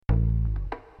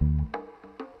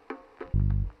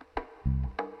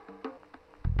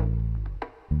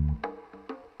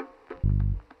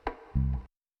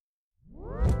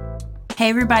Hey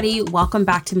everybody, welcome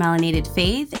back to Melanated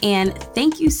Faith, and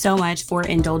thank you so much for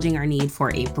indulging our need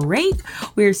for a break.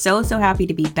 We're so happy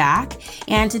to be back,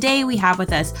 and today we have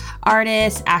with us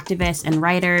artist, activist, and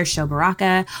writer Sho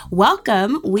Baraka.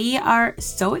 Welcome. We are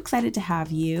so excited to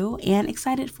have you and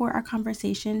excited for our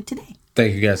conversation today.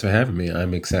 Thank you guys for having me.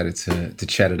 I'm excited to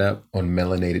chat it up on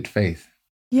Melanated Faith.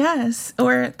 Yes,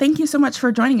 or thank you so much for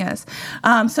joining us.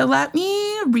 So let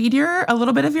me read a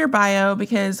little bit of your bio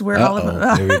because we're all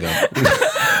about. Here we go.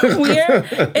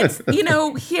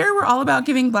 Here we're all about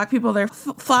giving Black people their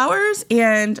flowers,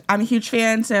 and I'm a huge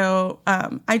fan. So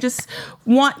I just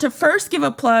want to first give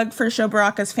a plug for Sho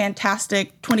Baraka's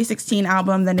fantastic 2016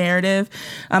 album, The Narrative.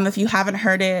 If you haven't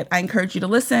heard it, I encourage you to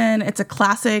listen. It's a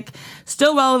classic,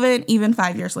 still relevant even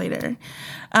 5 years later.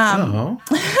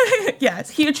 Yes,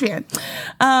 huge fan.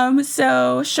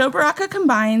 So Sho Baraka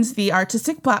combines the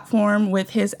artistic platform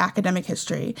with his academic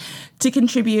history to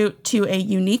contribute to a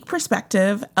unique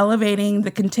perspective, elevating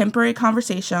the contemporary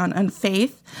conversation on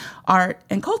faith, art,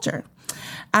 and culture.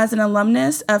 As an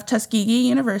alumnus of Tuskegee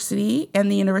University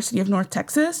and the University of North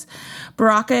Texas,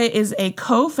 Baraka is a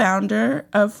co-founder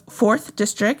of 4th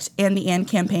District and the AND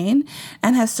Campaign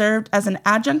and has served as an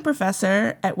adjunct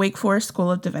professor at Wake Forest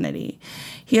School of Divinity.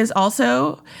 He is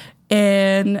also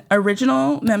an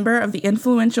original member of the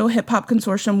influential hip-hop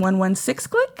consortium 116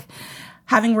 Click,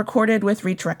 having recorded with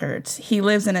Reach Records. He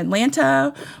lives in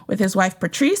Atlanta with his wife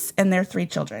Patrice and their 3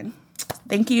 children.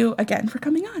 Thank you again for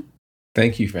coming on.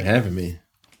 Thank you for having me.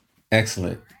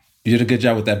 Excellent. You did a good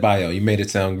job with that bio. You made it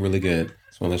sound really good.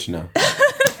 Just want to let you know.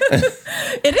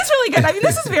 It is really good. I mean,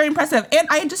 this is very impressive. And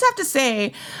I just have to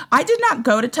say, I did not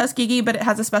go to Tuskegee, but it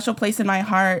has a special place in my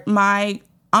heart. My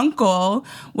uncle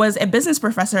was a business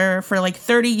professor for like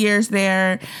 30 years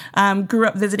there, grew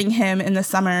up visiting him in the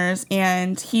summers.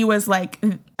 And he was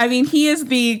he is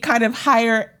the kind of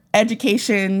higher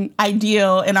education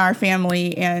ideal in our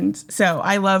family. And so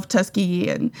I love Tuskegee,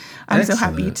 and I'm Excellent. So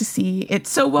happy to see it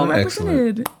so well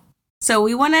represented. So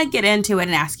we want to get into it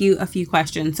and ask you a few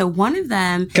questions. So one of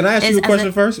them Can I ask you a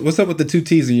question first? What's up with the 2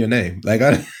 T's in your name?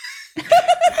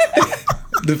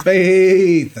 The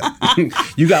faith.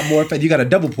 You got more faith. You got a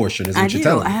double portion is what you're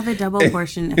telling me. I have a double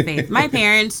portion of faith. My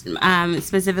parents,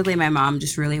 specifically my mom,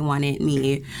 just really wanted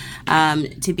me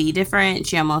to be different.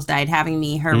 She almost died having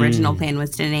me. Her original plan was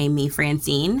to name me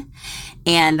Francine,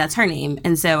 and that's her name.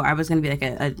 And so I was going to be like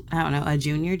a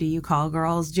junior. Do you call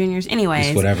girls juniors? Anyways.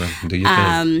 Just whatever. Do your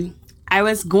thing. I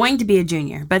was going to be a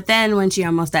junior, but then when she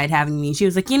almost died having me, she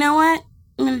was like, you know what?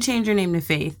 I'm going to change her name to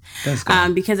Faith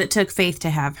because it took faith to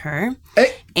have her.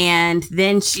 Hey. And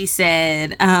then she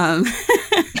said, Come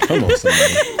on,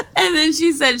 somebody. And then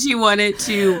she said she wanted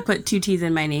to put 2 T's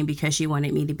in my name because she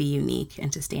wanted me to be unique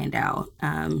and to stand out,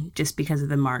 just because of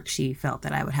the mark she felt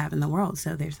that I would have in the world.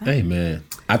 So there's that. Hey, man.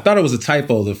 I thought it was a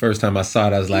typo the first time I saw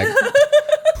it. I was like,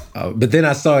 but then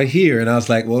I saw it here and I was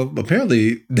like, well,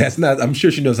 apparently that's not, I'm sure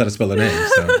she knows how to spell her name.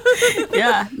 So.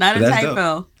 Yeah, not a typo.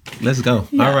 Dope. Let's go.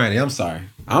 Yeah. All righty. I'm sorry.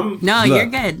 You're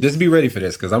good. Just be ready for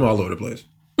this because I'm all over the place.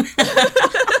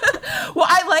 Well,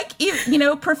 I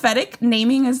like, prophetic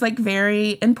naming is like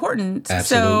very important.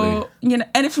 Absolutely. So,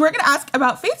 and if we're going to ask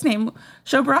about Faith's name,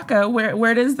 Sho Baraka,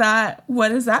 what does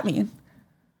that mean?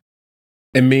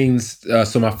 It means,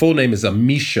 so my full name is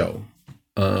Sho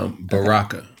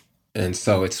Baraka. Okay. And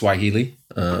so it's Swahili.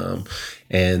 And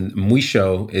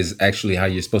Mwisho is actually how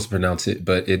you're supposed to pronounce it,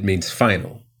 but it means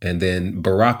final. And then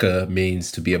Baraka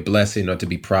means to be a blessing or to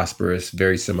be prosperous,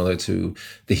 very similar to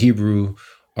the Hebrew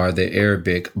or the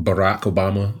Arabic Barack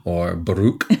Obama or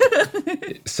Baruch.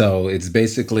 So it's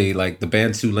basically like the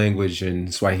Bantu language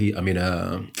and Swahili,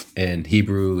 and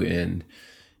Hebrew and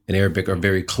Arabic are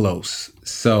very close.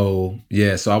 So,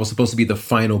 so I was supposed to be the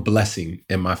final blessing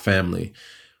in my family,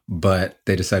 but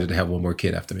they decided to have one more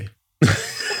kid after me.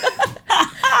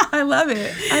 I love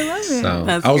it. So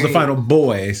That's I was great. the final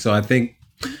boy. So I think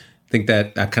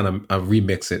that I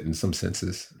remix it in some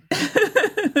senses.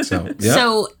 So, yeah.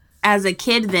 So as a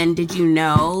kid then, did you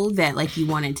know that like you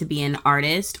wanted to be an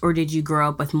artist, or did you grow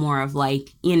up with more of like,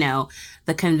 the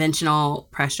conventional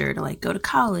pressure to like go to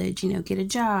college, get a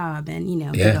job and,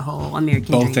 do the whole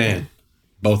American dream thing?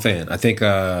 Both and. I think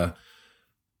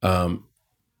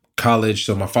college,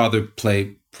 so my father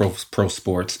played pro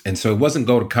sports, and so it wasn't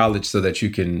go to college so that you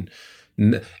can,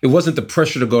 it wasn't the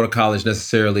pressure to go to college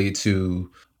necessarily to,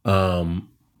 well,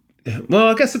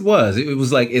 I guess it was. It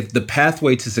was like if the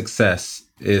pathway to success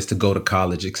is to go to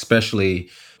college,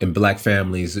 especially in Black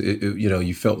families,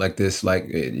 you felt like this, like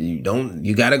you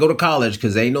got to go to college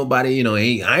because ain't nobody,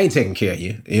 I ain't taking care of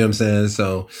you. You know what I'm saying?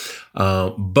 So,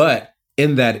 but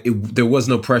in that, there was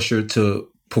no pressure to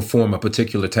perform a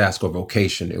particular task or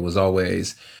vocation. It was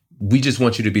always, we just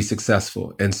want you to be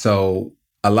successful. And so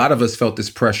a lot of us felt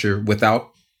this pressure without,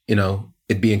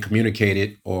 it being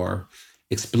communicated or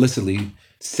explicitly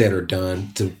said or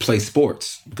done, to play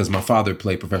sports, because my father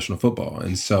played professional football.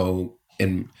 And so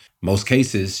in most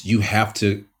cases, you have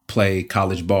to play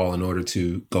college ball in order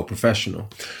to go professional.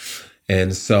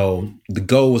 And so the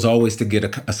goal was always to get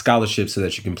a scholarship so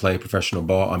that you can play professional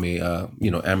ball.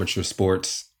 Amateur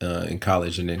sports in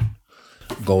college and then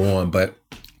go on. But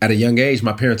at a young age,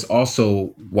 my parents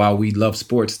also, while we loved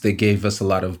sports, they gave us a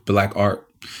lot of Black art.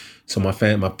 So my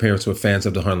parents were fans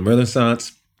of the Harlem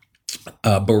Renaissance.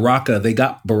 Baraka, they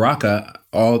got Baraka,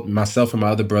 all myself and my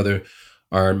other brother,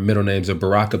 our middle names are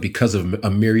Baraka because of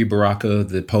Amiri Baraka,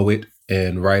 the poet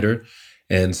and writer.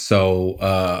 And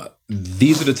so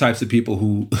these are the types of people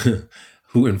who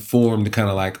who informed kind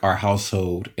of like our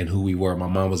household and who we were. My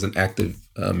mom was an active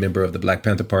member of the Black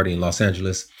Panther Party in Los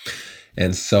Angeles.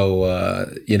 And so,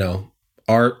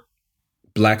 art,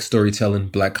 Black storytelling,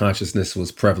 Black consciousness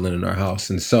was prevalent in our house.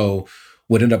 And so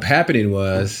what ended up happening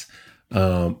was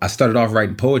I started off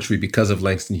writing poetry because of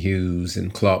Langston Hughes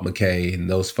and Claude McKay and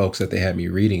those folks that they had me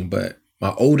reading. But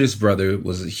my oldest brother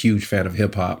was a huge fan of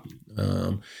hip hop.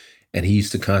 And he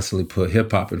used to constantly put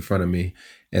hip hop in front of me.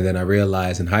 And then I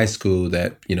realized in high school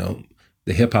that,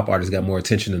 the hip hop artists got more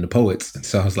attention than the poets. And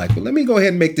so I was like, well, let me go ahead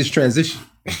and make this transition.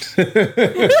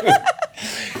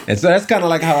 And so that's kind of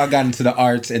like how I got into the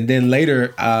arts. And then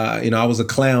later, I was a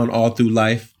clown all through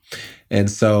life. And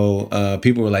so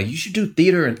people were like, you should do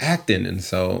theater and acting. And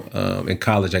so in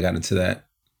college, I got into that.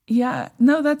 Yeah,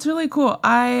 no, that's really cool.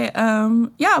 But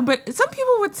some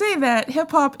people would say that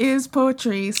hip hop is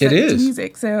poetry set to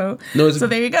music. So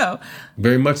there you go.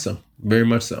 Very much so. Very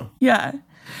much so. Yeah.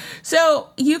 So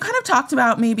you kind of talked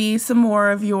about maybe some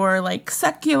more of your like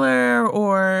secular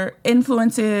or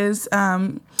influences.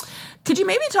 Could you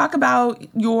maybe talk about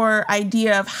your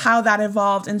idea of how that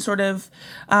evolved and sort of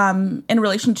in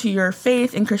relation to your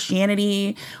faith and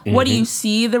Christianity? Mm-hmm. What do you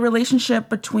see the relationship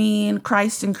between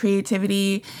Christ and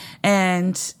creativity,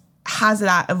 and has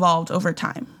that evolved over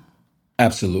time?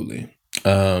 Absolutely.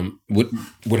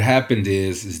 What happened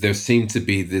is there seemed to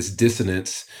be this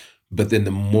dissonance, but then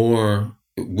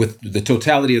with the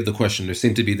totality of the question, there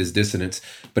seemed to be this dissonance.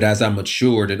 But as I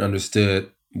matured and understood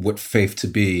what faith to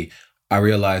be, I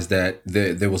realized that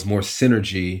there was more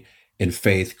synergy in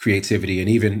faith, creativity, and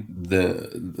even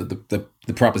the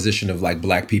proposition of like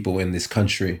Black people in this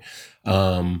country,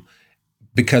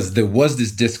 because there was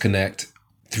this disconnect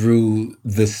through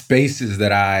the spaces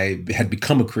that I had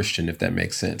become a Christian, if that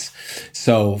makes sense.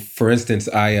 So, for instance,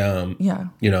 I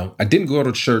didn't go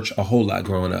to church a whole lot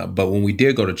growing up, but when we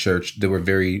did go to church, there were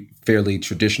fairly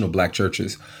traditional Black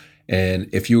churches. And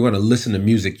if you were going to listen to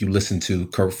music, you listened to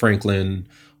Kirk Franklin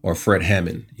or Fred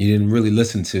Hammond. You didn't really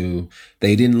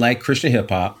they didn't like Christian hip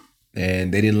hop,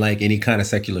 and they didn't like any kind of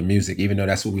secular music, even though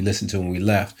that's what we listened to when we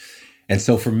left. And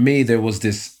so for me, there was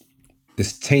this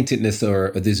taintedness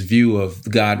or this view of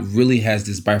God really has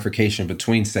this bifurcation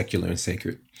between secular and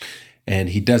sacred, and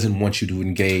he doesn't want you to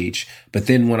engage. But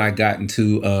then when I got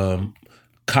into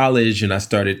college and I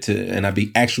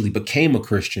actually became a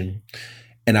Christian,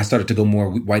 and I started to go more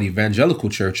white evangelical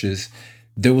churches,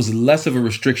 there was less of a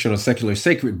restriction on secular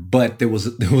sacred, but there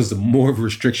was more of a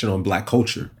restriction on Black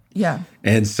culture. Yeah.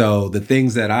 And so the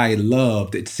things that I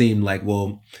loved, it seemed like,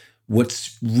 well,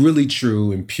 what's really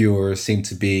true and pure seemed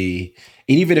to be,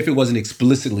 and even if it wasn't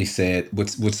explicitly said,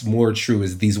 what's more true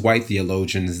is these white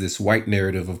theologians, this white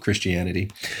narrative of Christianity.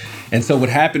 And so what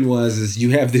happened is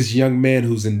you have this young man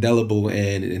who's indelible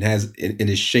and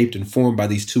is shaped and formed by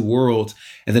these two worlds.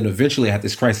 And then eventually I had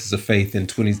this crisis of faith in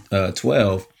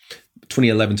 2012,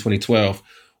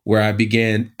 where I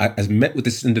met with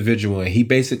this individual, and he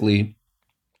basically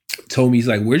told me, he's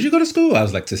like, where'd you go to school? I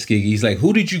was like, Tuskegee. He's like,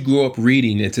 who did you grow up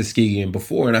reading in Tuskegee and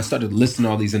before? And I started listing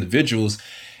all these individuals.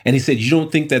 And he said, you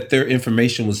don't think that their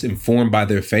information was informed by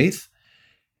their faith?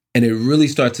 And it really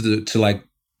started to like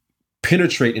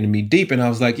penetrate into me deep. And I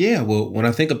was like, yeah, well, when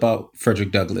I think about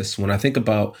Frederick Douglass, when I think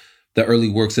about the early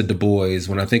works of Du Bois,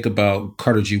 when I think about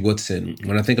Carter G. Woodson,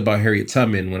 when I think about Harriet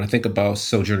Tubman, when I think about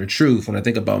Sojourner Truth, when I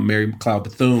think about Mary McLeod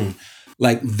Bethune,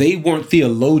 like they weren't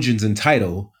theologians in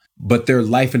title, but their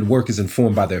life and work is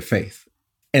informed by their faith.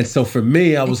 And so for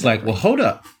me, I was like, well, hold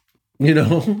up.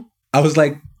 I was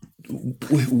like,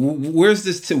 where's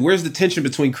the tension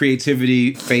between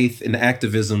creativity, faith, and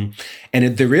activism?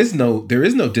 And there is no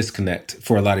disconnect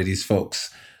for a lot of these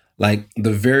folks. Like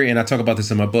and I talk about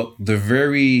this in my book, the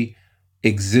very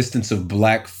existence of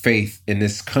Black faith in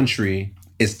this country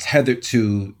is tethered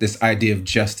to this idea of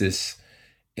justice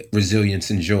resilience,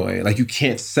 and joy. Like, you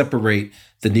can't separate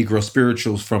the Negro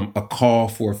spirituals from a call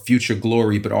for future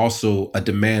glory, but also a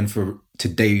demand for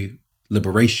today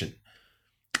liberation.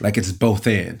 Like, it's both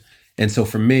in. And so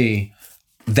for me,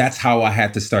 that's how I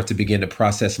had to start to begin to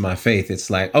process my faith. It's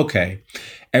like, okay,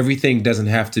 everything doesn't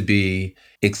have to be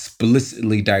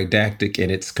explicitly didactic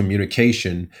in its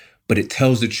communication, but it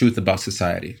tells the truth about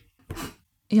society.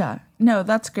 Yeah, no,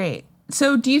 that's great.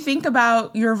 So do you think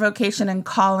about your vocation and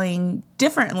calling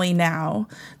differently now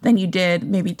than you did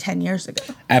maybe 10 years ago?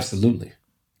 Absolutely.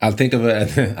 I think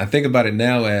about it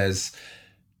now as,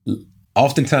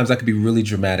 oftentimes I could be really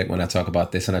dramatic when I talk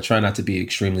about this, and I try not to be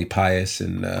extremely pious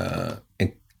and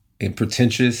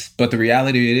pretentious. But the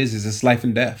reality is it's life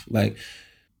and death. Like,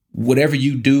 whatever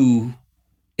you do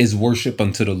is worship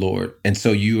unto the Lord. And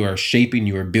so you are shaping,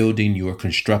 you are building, you are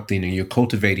constructing, and you're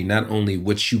cultivating not only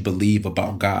what you believe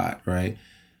about God, right?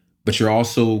 But you're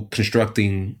also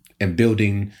constructing and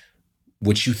building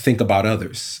what you think about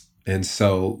others. And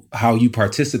so how you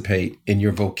participate in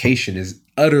your vocation is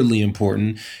utterly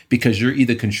important, because you're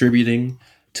either contributing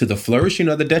to the flourishing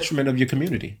or the detriment of your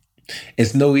community.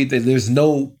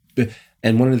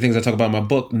 And one of the things I talk about in my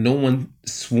book, no one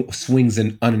swings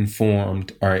an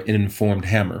uninformed or an informed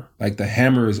hammer. Like, the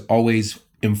hammer is always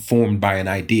informed by an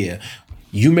idea.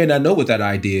 You may not know what that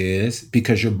idea is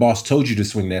because your boss told you to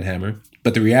swing that hammer.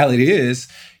 But the reality is,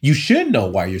 you should know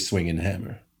why you're swinging the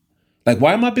hammer. Like,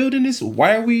 why am I building this?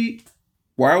 Why are we,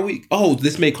 oh,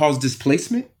 this may cause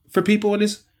displacement for people in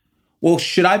this. Well,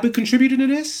 should I be contributing to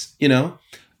this?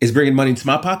 Is bringing money into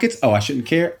my pockets? Oh, I shouldn't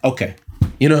care. Okay.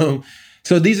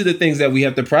 So these are the things that we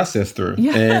have to process through.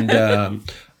 Yeah. And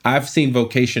I've seen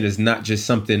vocation as not just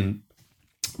something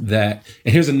that,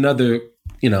 and here's another,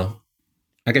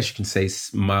 I guess you can say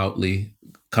mildly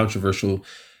controversial.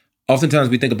 Oftentimes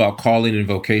we think about calling and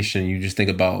vocation, you just think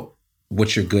about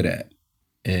what you're good at.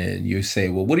 And you say,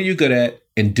 well, what are you good at?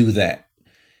 And do that.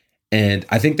 And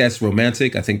I think that's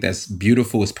romantic. I think that's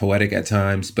beautiful. It's poetic at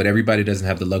times, but everybody doesn't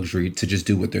have the luxury to just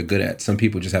do what they're good at. Some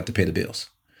people just have to pay the bills.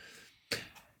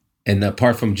 And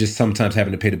apart from just sometimes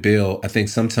having to pay the bill, I think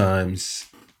sometimes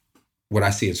what I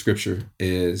see in scripture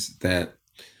is that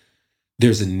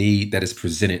there's a need that is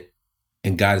presented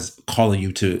and God is calling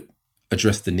you to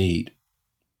address the need.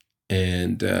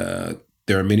 And there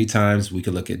are many times we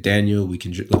can look at Daniel, we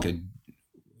can look at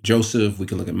Joseph, we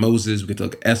can look at Moses, we can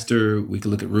look at Esther, we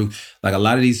can look at Ruth. Like, a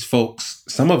lot of these folks,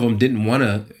 some of them didn't want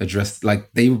to address,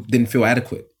 like, they didn't feel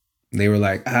adequate. They were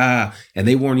like, and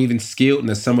they weren't even skilled,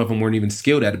 and some of them weren't even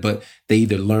skilled at it, but they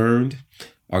either learned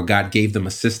or God gave them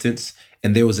assistance,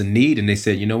 and there was a need, and they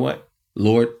said, you know what,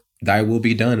 Lord, thy will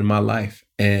be done in my life.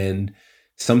 And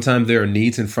sometimes there are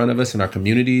needs in front of us in our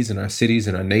communities, in our cities,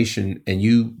 in our nation, and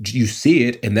you see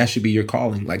it, and that should be your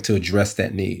calling, like, to address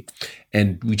that need.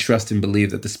 And we trust and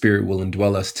believe that the Spirit will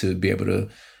indwell us to be able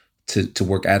to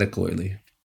work adequately.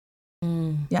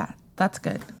 Yeah. That's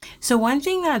good. So one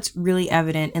thing that's really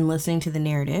evident in listening to the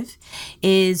narrative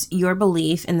is your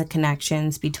belief in the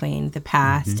connections between the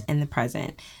past and the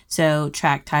present. So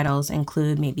track titles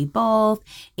include Maybe Both,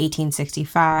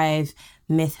 1865,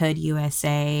 Mythhood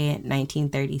USA,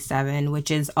 1937,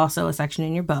 which is also a section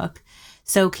in your book.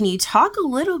 So can you talk a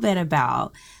little bit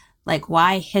about, like,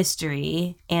 why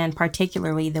history, and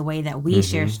particularly the way that we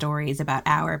share stories about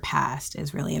our past,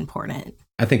 is really important?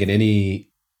 I think in any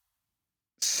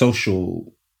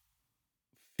social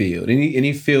field,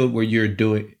 any field where you're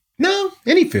doing,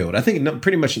 any field, I think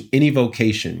pretty much in any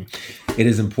vocation, it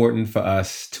is important for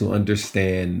us to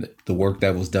understand the work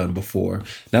that was done before,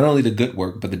 not only the good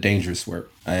work, but the dangerous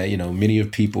work. Many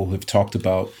of people have talked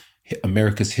about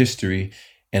America's history,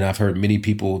 and I've heard many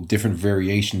people, different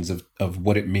variations of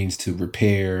what it means to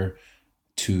repair,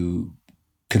 to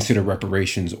consider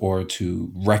reparations, or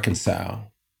to reconcile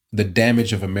the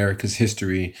damage of America's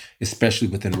history, especially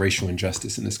within racial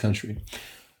injustice in this country.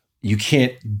 You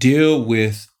can't deal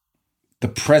with the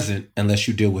present unless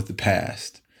you deal with the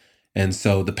past. And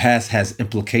so the past has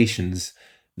implications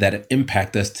that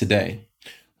impact us today.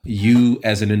 You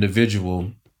as an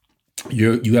individual,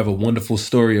 you have a wonderful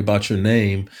story about your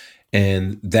name,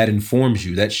 and that informs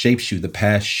you, that shapes you. The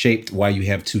past shaped why you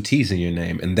have 2 T's in your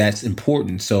name, and that's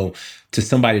important. So to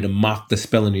somebody to mock the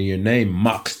spelling of your name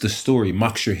mocks the story,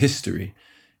 mocks your history,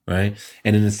 right?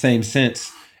 And in the same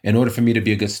sense, in order for me to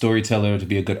be a good storyteller, to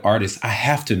be a good artist, I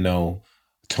have to know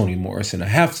Toni Morrison. I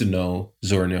have to know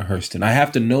Zora Neale Hurston. I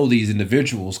have to know these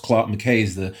individuals, Claude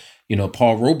McKay's,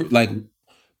 Paul Robert, like,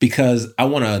 because I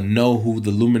want to know who the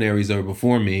luminaries are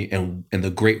before me and the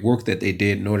great work that they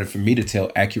did in order for me to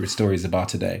tell accurate stories about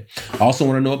today. I also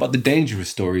want to know about the dangerous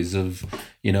stories of,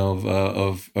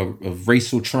 of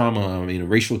racial trauma,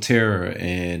 racial terror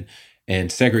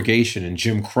and segregation and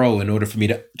Jim Crow in order for me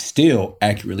to still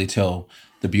accurately tell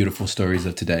the beautiful stories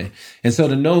of today. And so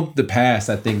to know the past,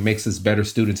 I think, makes us better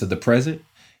students of the present,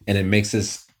 and it makes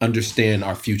us understand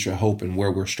our future hope and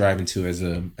where we're striving to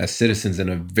as citizens in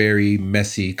a very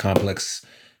messy, complex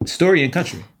story and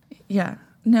country. Yeah.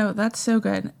 No, that's so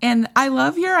good. And I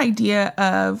love your idea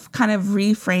of kind of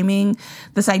reframing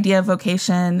this idea of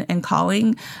vocation and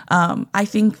calling. I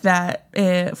think that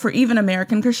for even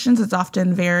American Christians, it's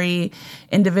often very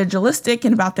individualistic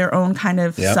and about their own kind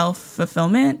of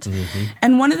self-fulfillment. Mm-hmm.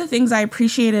 And one of the things I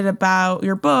appreciated about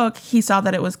your book, He Saw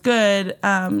That It Was Good,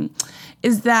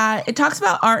 is that it talks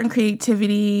about art and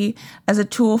creativity as a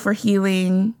tool for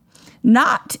healing,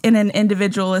 not in an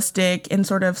individualistic and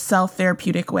sort of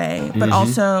self-therapeutic way, but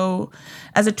also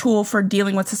as a tool for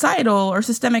dealing with societal or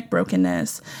systemic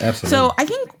brokenness. Absolutely. So I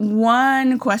think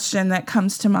one question that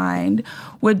comes to mind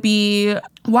would be,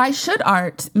 why should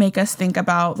art make us think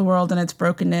about the world and its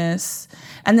brokenness?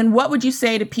 And then what would you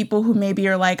say to people who maybe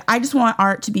are like, I just want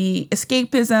art to be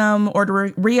escapism or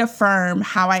to reaffirm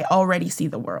how I already see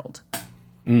the world?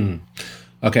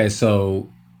 Okay, so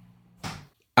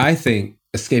I think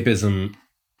escapism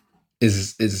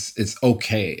is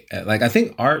okay. Like, I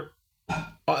think art,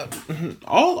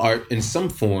 all art in some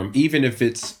form, even if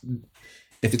it's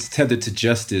tethered to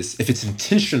justice, if it's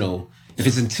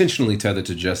intentionally tethered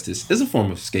to justice, is a form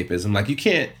of escapism. Like,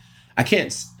 I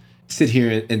can't sit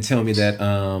here and tell me that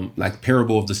like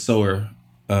Parable of the Sower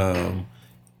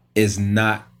is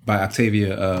not, by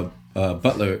Octavia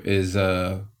Butler, is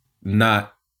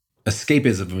not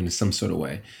escapism in some sort of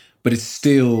way, but it's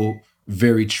still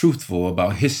very truthful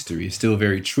about history. It's still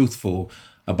very truthful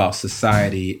about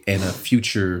society and a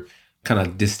future kind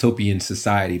of dystopian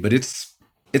society. But it's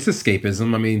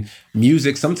escapism. I mean,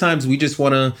 music, sometimes we just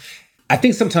want to, I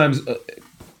think sometimes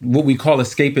what we call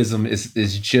escapism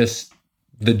is just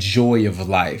the joy of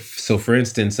life. So for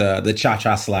instance, the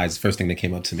cha-cha slide is the first thing that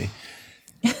came up to me.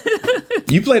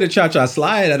 You played a cha-cha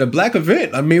slide at a Black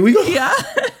event. I mean, we gonna get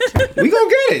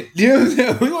it. You know what I'm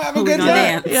saying? We gonna have a good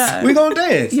time. Yeah. We gonna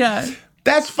dance. Yeah.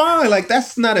 That's fine. Like,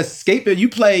 that's not escaping. You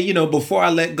play, Before I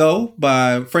Let Go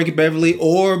by Frankie Beverly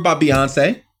or by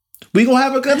Beyonce. We gonna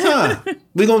have a good time.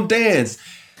 We gonna dance.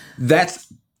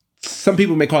 Some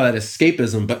people may call that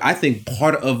escapism, but I think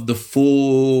part of the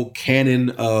full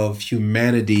canon of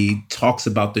humanity talks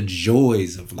about the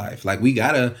joys of life. Like,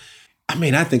 I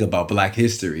think about Black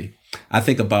history. I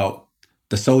think about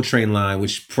the Soul Train line,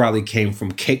 which probably came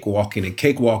from cakewalking, and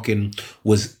cakewalking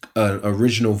was an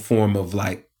original form of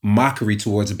like mockery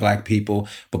towards Black people.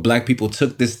 But Black people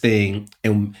took this thing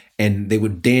and they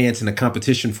would dance in a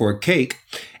competition for a cake,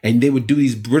 and they would do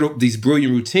these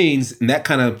brilliant routines, and that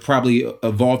kind of probably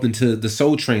evolved into the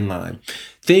Soul Train line.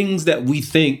 Things that we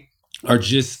think are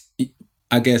just,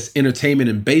 I guess, entertainment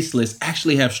and baseless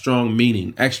actually have strong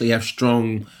meaning, actually have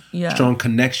strong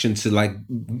connection to like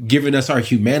giving us our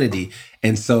humanity.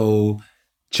 And so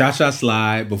Cha-Cha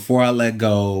Slide, Before I Let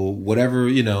Go, whatever,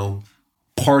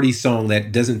 party song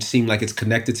that doesn't seem like it's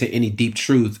connected to any deep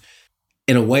truth,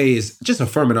 in a way is just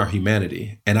affirming our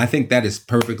humanity. And I think that is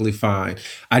perfectly fine.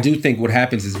 I do think what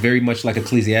happens is very much like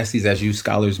Ecclesiastes, as you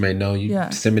scholars may know,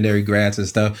 seminary grads and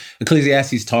stuff.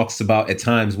 Ecclesiastes talks about at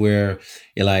times where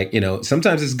you're like,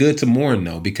 sometimes it's good to mourn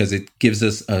though, because it gives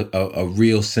us a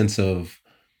real sense of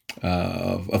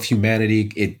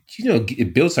humanity.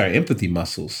 It builds our empathy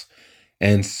muscles.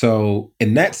 And so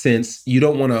in that sense, you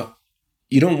don't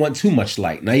want too much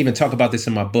light. And I even talk about this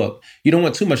in my book. You don't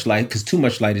want too much light because too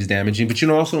much light is damaging, but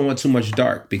you also don't want too much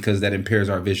dark because that impairs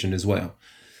our vision as well.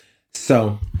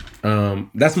 So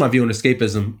that's my view on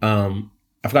escapism.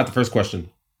 I forgot the first question.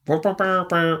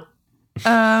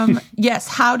 Yes.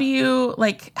 How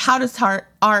does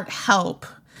art help?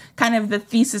 Kind of the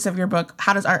thesis of your book.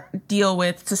 How does art deal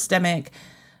with systemic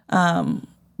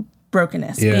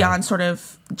brokenness beyond sort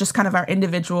of just kind of our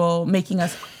individual making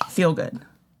us feel good?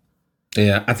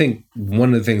 Yeah, I think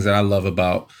one of the things that I love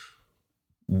about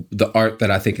the art that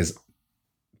I think is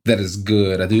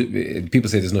good. People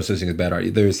say there's no such thing as bad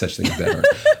art. There is such thing as bad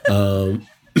art.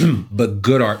 But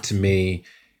good art to me,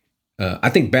 I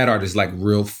think bad art is like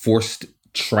real forced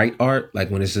trite art. Like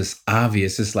when it's just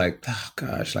obvious, it's like, oh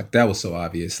gosh, like that was so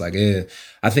obvious. Like,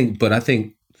 I think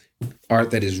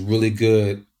art that is really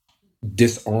good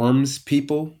disarms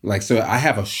people. Like, so I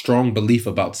have a strong belief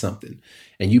about something,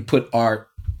 and you put art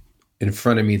in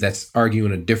front of me that's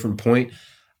arguing a different point,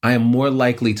 I am more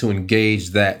likely to engage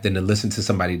that than to listen to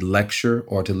somebody lecture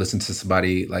or to listen to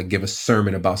somebody like give a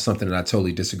sermon about something that I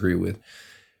totally disagree with.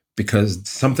 Because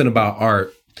something about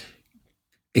art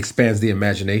expands the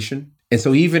imagination. And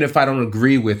so even if I don't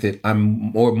agree with it, I'm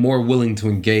more willing to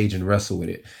engage and wrestle with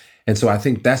it. And so I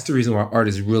think that's the reason why art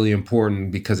is really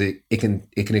important, because it can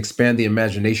expand the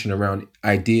imagination around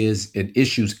ideas and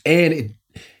issues, and it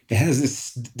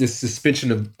has this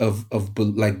suspension of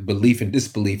like belief and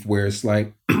disbelief, where it's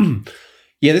like,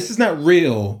 yeah, this is not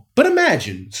real, but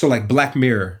imagine. So like Black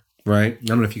Mirror, right? I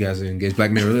don't know if you guys are engaged.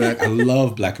 Black Mirror, I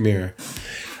love Black Mirror.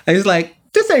 And it's like,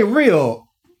 this ain't real,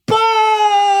 but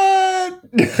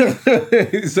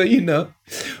so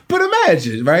but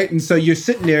imagine, right? And so you're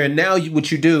sitting there, and now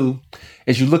what you do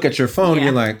is you look at your phone and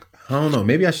you're like, I don't know,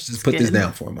 maybe I should just put this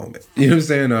down for a moment. You know what I'm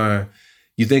saying? Or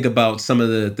you think about some of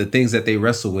the things that they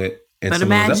wrestle with in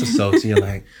some of those episodes, and you're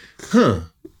like,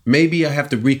 maybe I have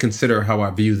to reconsider how I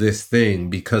view this thing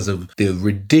because of the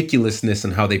ridiculousness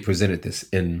and how they presented this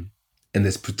in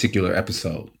this particular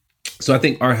episode. So I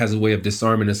think art has a way of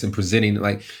disarming us and presenting,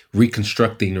 like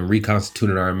reconstructing and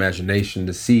reconstituting our imagination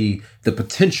to see the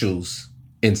potentials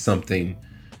in something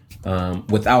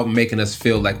without making us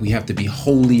feel like we have to be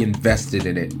wholly invested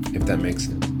in it, if that makes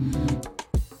sense.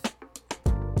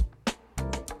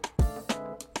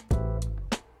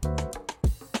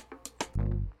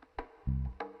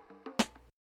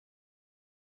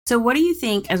 So what do you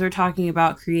think, as we're talking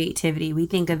about creativity, we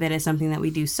think of it as something that we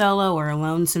do solo or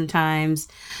alone sometimes,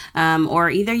 or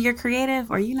either you're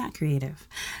creative or you're not creative.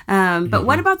 But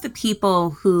what about the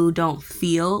people who don't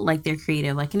feel like they're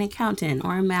creative, like an accountant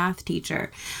or a math teacher?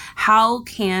 How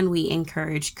can we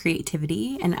encourage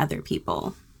creativity in other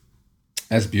people?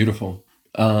 That's beautiful.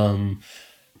 The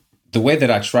way that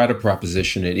I try to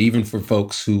proposition it, even for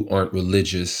folks who aren't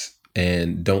religious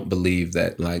and don't believe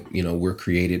that, like, we're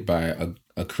created by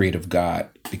a creative God,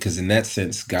 because in that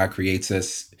sense, God creates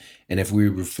us. And if we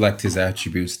reflect his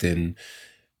attributes, then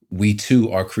we too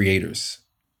are creators.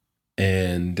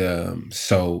 And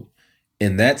so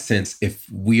in that sense, if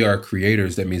we are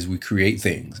creators, that means we create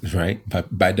things, right?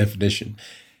 By definition.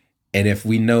 And if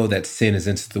we know that sin is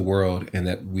into the world and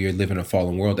that we are living in a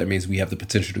fallen world, that means we have the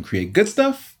potential to create good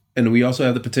stuff. And we also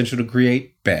have the potential to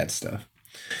create bad stuff.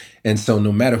 And so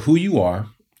no matter who you are,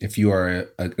 if you are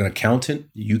an accountant,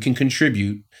 you can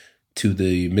contribute to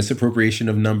the misappropriation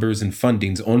of numbers and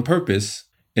fundings on purpose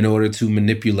in order to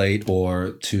manipulate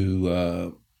or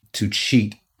to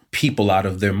cheat people out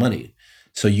of their money.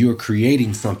 So you're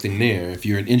creating something there. If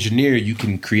you're an engineer, you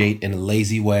can create in a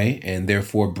lazy way, and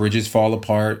therefore bridges fall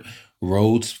apart,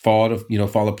 roads fall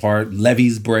apart,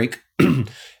 levees break.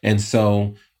 And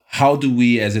so how do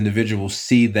we as individuals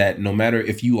see that no matter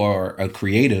if you are a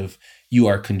creative, you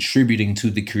are contributing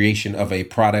to the creation of a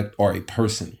product or a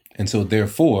person? And so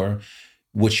therefore,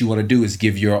 what you want to do is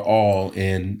give your all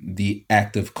in the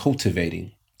act of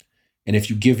cultivating. And if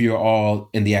you give your all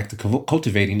in the act of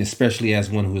cultivating, especially as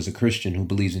one who is a Christian who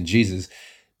believes in Jesus,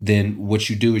 then what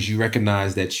you do is you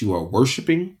recognize that you are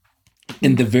worshiping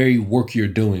in the very work you're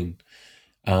doing.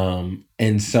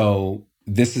 And so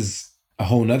this is a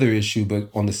whole nother issue, but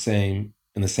in the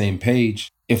same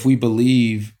page. If we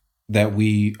believe that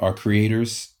we are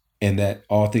creators and that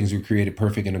all things were created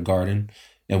perfect in a garden,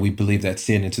 and we believe that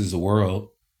sin enters the world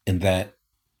and that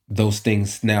those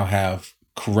things now have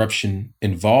corruption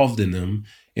involved in them,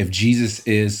 if Jesus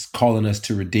is calling us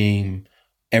to redeem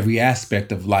every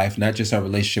aspect of life, not just our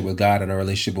relationship with God and our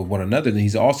relationship with one another, then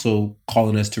he's also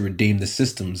calling us to redeem the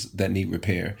systems that need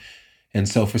repair. And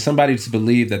so for somebody to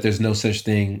believe that there's no such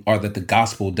thing, or that the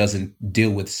gospel doesn't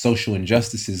deal with social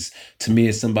injustices, to me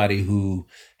is somebody who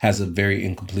has a very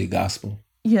incomplete gospel.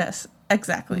 Yes,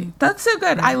 exactly. That's so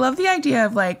good. I love the idea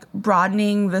of like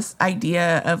broadening this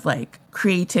idea of like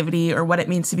creativity or what it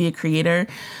means to be a creator.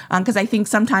 Because I think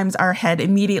sometimes our head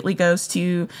immediately goes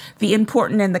to the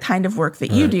important and the kind of work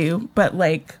that you do. But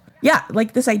like, yeah,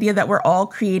 like this idea that we're all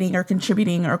creating or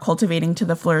contributing or cultivating to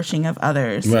the flourishing of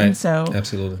others. Right. And so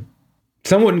absolutely.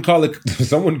 Some wouldn't call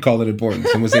it important.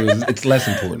 Some would say it's less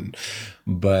important.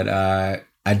 But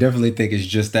I definitely think it's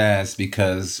just as,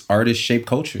 because artists shape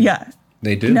culture. Yeah.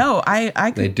 They do. No,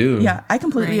 they do. Yeah, I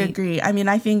completely agree. I mean,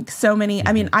 I think so many,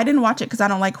 I mean, I didn't watch it because I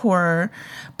don't like horror,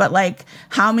 but like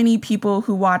how many people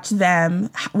who watched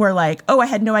them were like, oh, I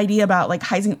had no idea about like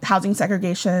housing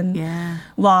segregation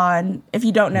law. And if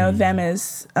you don't know, Them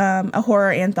is a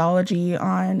horror anthology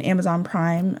on Amazon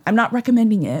Prime. I'm not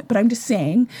recommending it, but I'm just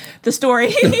saying the story.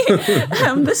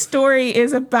 The story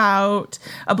is about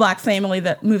a Black family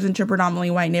that moves into a predominantly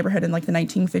white neighborhood in like the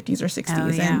 1950s or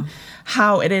 60s and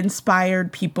how it inspired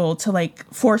inspired people to like,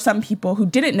 for some people who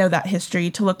didn't know that history,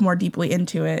 to look more deeply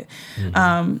into it.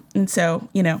 And so,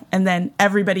 and then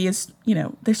everybody is,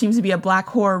 there seems to be a Black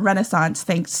horror renaissance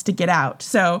thanks to Get Out.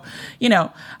 So,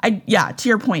 to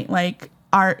your point, like,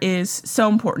 art is so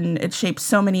important. It shapes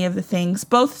so many of the things,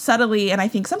 both subtly and I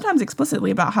think sometimes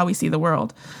explicitly, about how we see the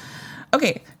world.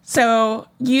 Okay, so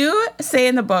you say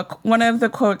in the book, one of the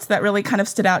quotes that really kind of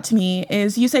stood out to me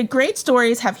is you say, great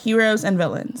stories have heroes and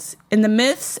villains. In the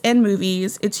myths and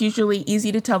movies, it's usually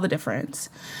easy to tell the difference.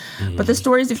 But the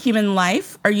stories of human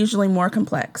life are usually more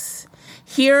complex.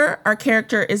 Here, our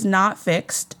character is not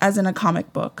fixed, as in a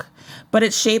comic book, but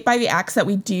it's shaped by the acts that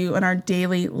we do in our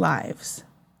daily lives.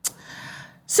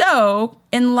 So,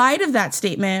 in light of that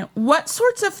statement, what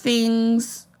sorts of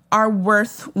things are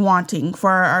worth wanting for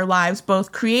our lives,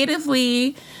 both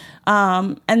creatively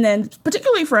and then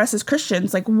particularly for us as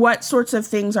Christians? Like, what sorts of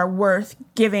things are worth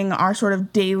giving our sort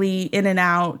of daily in and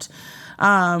out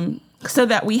so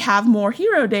that we have more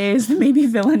hero days than maybe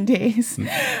villain days?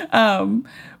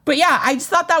 But yeah, I just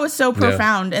thought that was so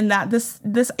profound, and that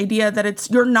this idea that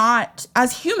you're not,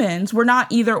 as humans, we're not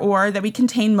either or, that we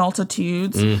contain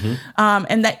multitudes,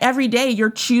 and that every day you're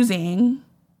choosing.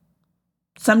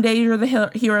 Someday you're the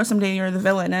hero, someday you're the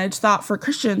villain. And I just thought for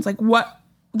Christians, like, what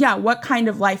kind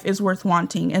of life is worth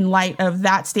wanting in light of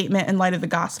that statement, in light of the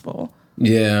gospel?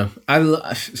 Yeah,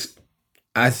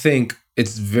 I think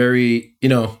it's very,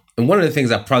 and one of the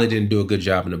things I probably didn't do a good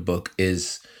job in the book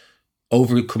is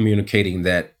over communicating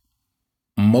that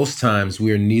most times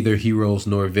we are neither heroes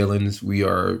nor villains. We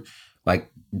are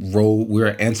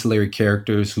we're ancillary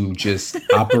characters who just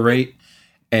operate.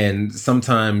 And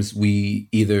sometimes we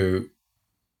either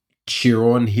cheer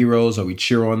on heroes, or we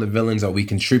cheer on the villains, or we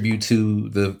contribute to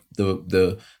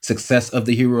the success of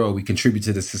the hero, or we contribute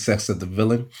to the success of the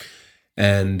villain.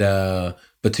 And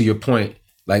but to your point,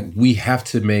 like, we have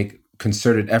to make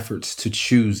concerted efforts to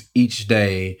choose each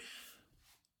day.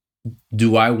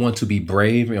 Do I want to be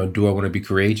brave, or do I want to be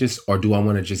courageous, or do I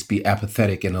want to just be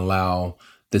apathetic and allow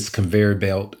this conveyor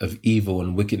belt of evil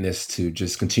and wickedness to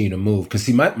just continue to move? Because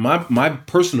see, my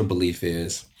personal belief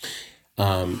is,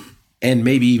 and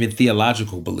maybe even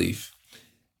theological belief,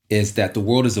 is that the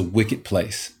world is a wicked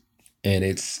place,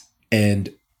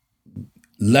 and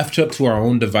left up to our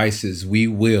own devices, we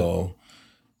will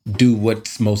do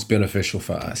what's most beneficial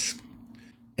for us.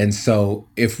 And so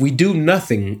if we do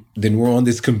nothing, then we're on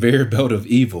this conveyor belt of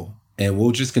evil, and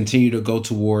we'll just continue to go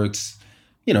towards,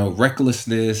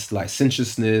 recklessness,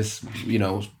 licentiousness,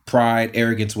 pride,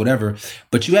 arrogance, whatever.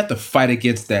 But you have to fight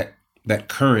against that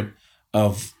current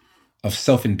of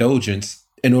self-indulgence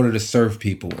in order to serve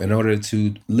people, in order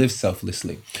to live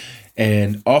selflessly.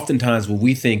 And oftentimes what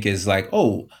we think is like,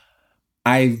 oh,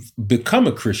 I've become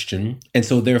a Christian, and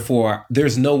so therefore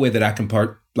there's no way that I can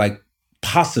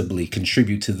possibly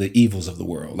contribute to the evils of the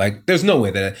world. Like, there's no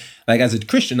way that, as a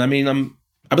Christian, I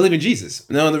believe in Jesus.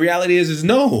 No, the reality is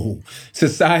no.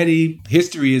 Society,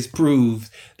 history has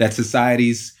proved that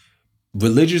societies,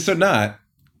 religious or not,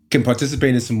 can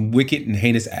participate in some wicked and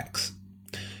heinous acts.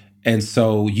 And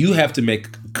so you have to make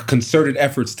concerted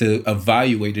efforts to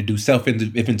evaluate, to do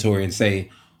self-inventory and say,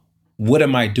 what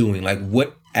am I doing? Like,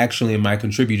 what actually am I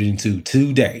contributing to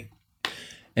today?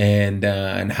 And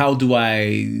how do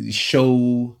I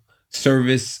show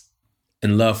service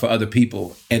and love for other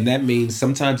people? And that means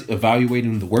sometimes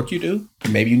evaluating the work you do.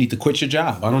 Maybe you need to quit your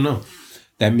job. I don't know.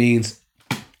 That means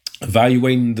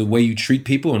evaluating the way you treat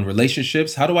people in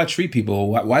relationships. How do I treat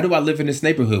people? Why do I live in this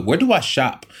neighborhood? Where do I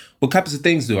shop? What types of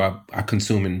things do I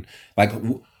consume? And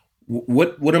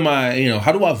what am I,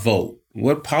 how do I vote?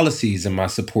 What policies am I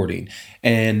supporting?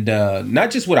 And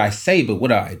not just what I say, but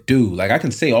what I do. Like, I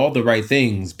can say all the right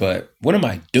things, but what am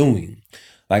I doing?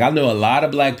 Like, I know a lot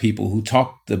of Black people who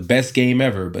talk the best game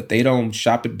ever, but they don't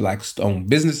shop at Black-owned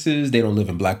businesses. They don't live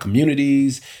in Black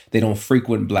communities. They don't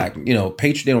frequent Black, they don't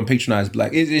patronize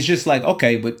Black. It's just like,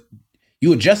 okay, but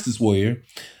you a justice warrior,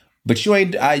 but you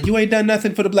ain't done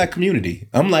nothing for the Black community.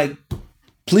 I'm like,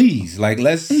 please,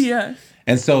 let's. Yeah.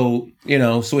 And so,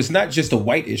 so it's not just a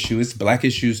white issue, it's Black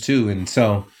issues too. And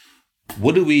so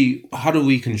how do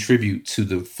we contribute to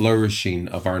the flourishing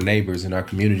of our neighbors and our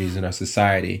communities and our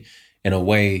society in a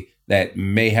way that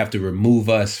may have to remove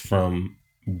us from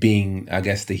being, I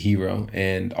guess, the hero,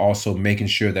 and also making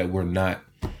sure that we're not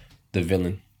the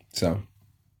villain? So.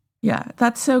 Yeah,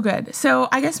 that's so good. So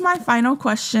I guess my final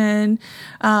question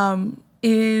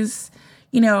is,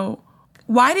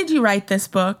 why did you write this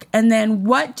book? And then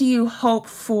what do you hope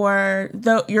for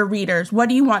your readers? What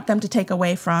do you want them to take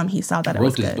away from He Saw That It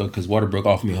Was Good? I wrote this book because Waterbrook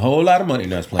offered me a whole lot of money.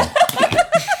 No, I was playing.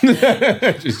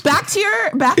 Back to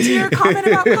your comment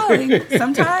about calling.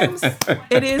 Sometimes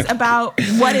it is about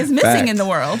what is missing in the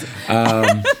world.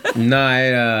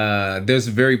 There's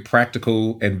very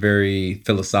practical and very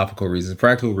philosophical reasons.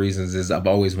 Practical reasons is I've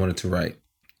always wanted to write.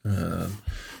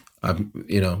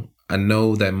 I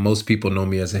know that most people know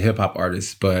me as a hip hop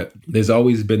artist, but there's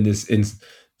always been this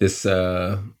what's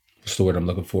the word I'm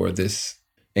looking for?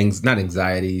 Not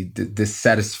anxiety, this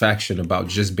satisfaction about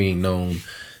just being known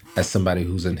as somebody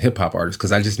who's a hip hop artist,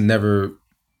 because I just never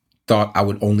thought I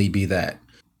would only be that.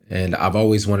 And I've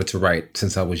always wanted to write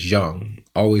since I was young.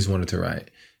 Always wanted to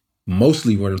write.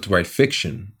 Mostly wanted to write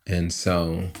fiction. And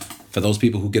so for those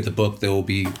people who get the book, there will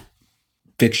be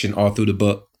fiction all through the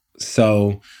book.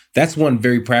 So that's one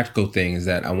very practical thing, is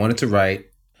that I wanted to write.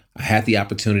 I had the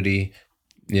opportunity.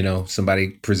 Somebody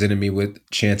presented me with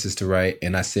chances to write.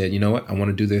 And I said, you know what? I want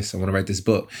to do this. I want to write this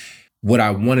book. What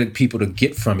I wanted people to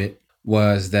get from it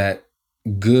was that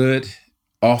good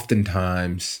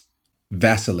oftentimes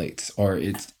vacillates, or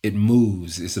it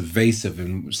moves. It's evasive.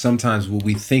 And sometimes what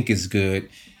we think is good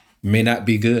may not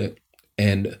be good.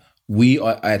 And we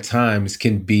at times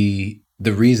can be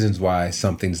the reasons why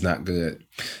something's not good.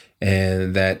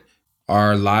 And that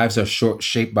our lives are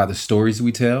shaped by the stories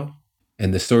we tell.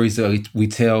 And the stories that we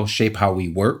tell shape how we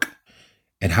work.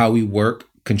 And how we work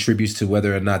contributes to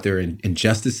whether or not there are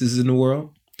injustices in the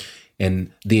world.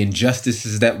 And the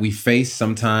injustices that we face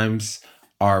sometimes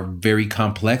are very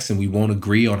complex, and we won't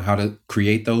agree on how to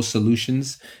create those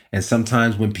solutions. And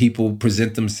sometimes when people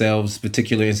present themselves,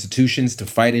 particular institutions, to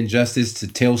fight injustice, to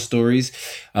tell stories,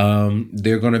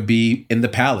 they're going to be in the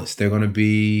palace. They're going to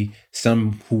be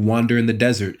some who wander in the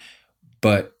desert.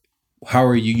 But how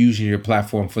are you using your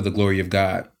platform for the glory of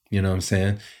God? You know what I'm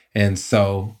saying? And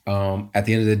so at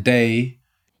the end of the day,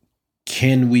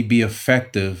 can we be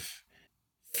effective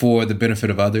for the benefit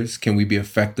of others? Can we be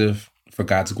effective for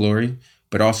God's glory?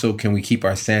 But also, can we keep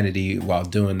our sanity while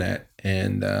doing that?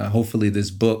 And hopefully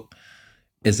this book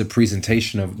is a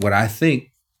presentation of what I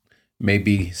think may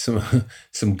be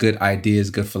some good ideas,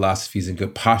 good philosophies, and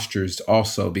good postures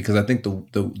also, because I think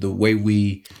the way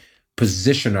we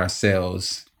position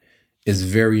ourselves is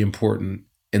very important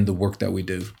in the work that we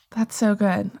do. That's so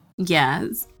good.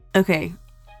 Yes. Okay.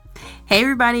 Hey,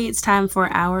 everybody. It's time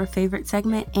for our favorite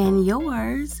segment and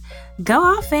yours. Go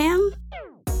off, fam.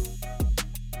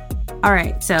 All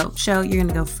right. So, Sho, you're going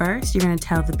to go first. You're going to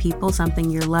tell the people something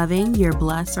you're loving, you're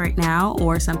blessed right now,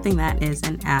 or something that is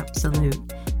an absolute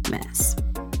mess.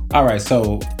 All right.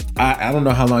 So I don't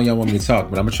know how long y'all want me to talk,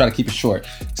 but I'm going to try to keep it short.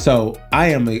 So I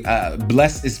am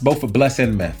blessed. It's both a bless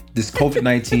and meth, this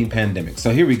COVID-19 pandemic.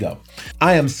 So here we go.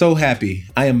 I am so happy.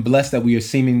 I am blessed that we are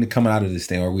seemingly coming out of this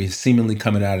thing, or we're seemingly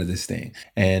coming out of this thing.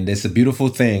 And it's a beautiful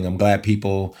thing. I'm glad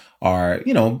people are,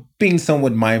 being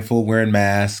somewhat mindful, wearing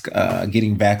masks,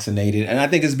 getting vaccinated. And I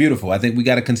think it's beautiful. I think we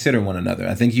got to consider one another.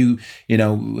 I think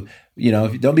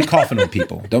don't be coughing on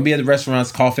people. Don't be at the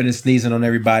restaurants coughing and sneezing on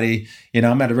everybody.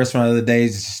 I'm at a restaurant the other day,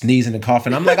 just sneezing and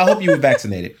coughing. I'm like, I hope you were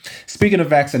vaccinated. Speaking of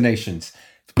vaccinations,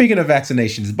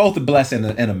 both a blessing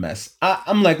and a mess.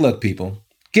 I'm like, look, people,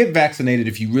 get vaccinated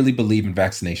if you really believe in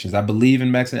vaccinations. I believe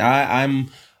in vaccinations.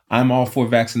 I'm all for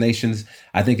vaccinations.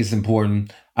 I think it's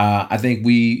important. I think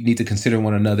we need to consider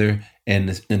one another in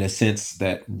a sense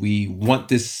that we want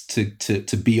this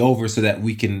to be over so that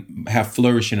we can have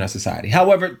flourish in our society.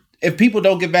 However, if people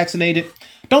don't get vaccinated,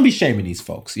 don't be shaming these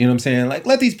folks. You know what I'm saying? Like,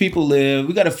 let these people live.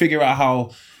 We got to figure out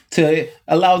how to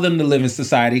allow them to live in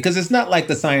society, because it's not like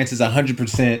the science is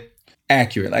 100%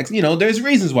 accurate. Like, there's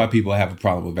reasons why people have a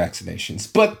problem with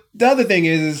vaccinations. But the other thing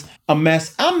is a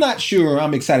mess. I'm not sure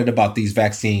I'm excited about these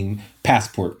vaccine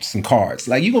passports and cards.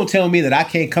 Like, you gonna tell me that I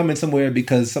can't come in somewhere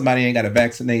because somebody ain't got to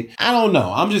vaccinate? I don't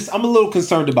know. I'm a little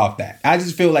concerned about that. I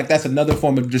just feel like that's another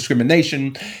form of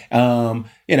discrimination.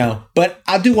 But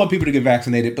I do want people to get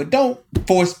vaccinated, but don't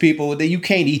force people that you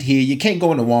can't eat here. You can't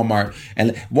go into Walmart,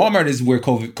 and Walmart is where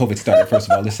COVID started. First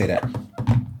of all, let's say that.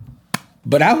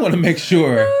 But I want to make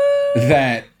sure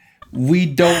that we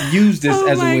don't use this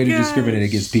as a way to discriminate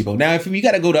against people. Now, if we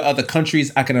got to go to other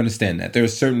countries, I can understand that. There are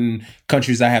certain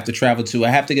countries I have to travel to. I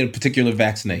have to get a particular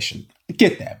vaccination. I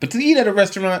get that. But to eat at a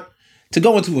restaurant, to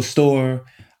go into a store,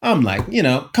 I'm like,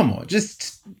 come on,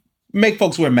 just make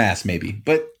folks wear masks maybe.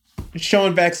 But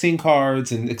showing vaccine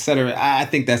cards and et cetera, I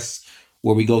think that's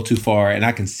where we go too far. And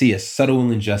I can see a subtle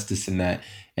injustice in that.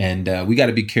 And we got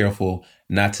to be careful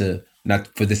not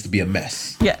for this to be a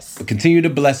mess. Yes. But continue the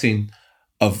blessing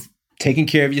of taking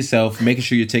care of yourself, making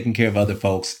sure you're taking care of other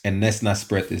folks, and let's not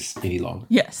spread this any longer.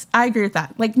 Yes, I agree with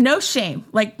that. Like, no shame.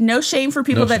 Like, no shame for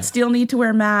people that still need to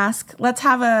wear masks. Let's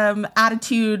have an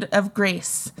attitude of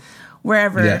grace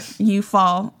wherever you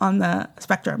fall on the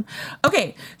spectrum.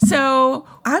 Okay, so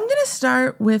I'm going to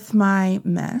start with my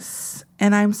mess.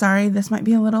 And I'm sorry, this might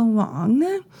be a little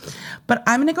long, but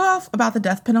I'm going to go off about the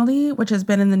death penalty, which has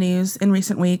been in the news in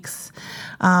recent weeks.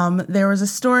 There was a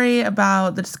story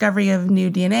about the discovery of new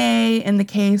DNA in the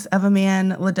case of a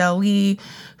man, Liddell Lee,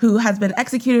 who has been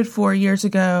executed 4 years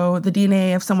ago, the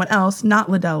DNA of someone else,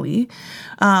 not Liddell Lee.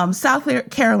 South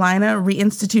Carolina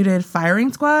reinstituted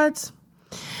firing squads.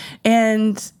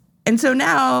 And so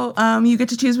now you get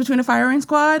to choose between a firing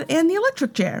squad and the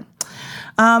electric chair.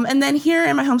 And then here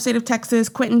in my home state of Texas,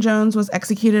 Quentin Jones was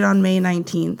executed on May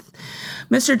 19th.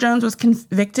 Mr. Jones was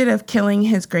convicted of killing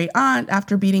his great aunt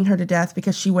after beating her to death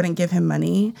because she wouldn't give him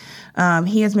money.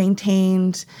 He has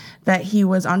maintained that he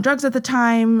was on drugs at the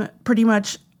time. Pretty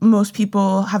much most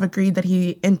people have agreed that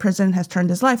he in prison has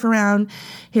turned his life around.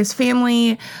 His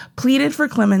family pleaded for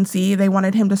clemency. They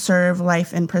wanted him to serve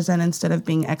life in prison instead of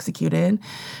being executed.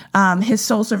 His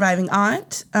sole surviving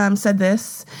aunt said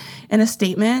this in a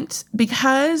statement: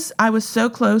 "Because I was so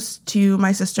close to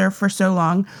my sister for so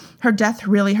long, her death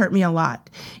really hurt me a lot.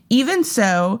 Even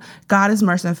so, God is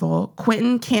merciful.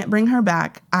 Quentin can't bring her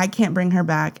back. I can't bring her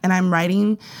back. And I'm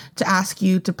writing to ask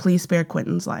you to please spare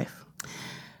Quentin's life."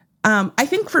 I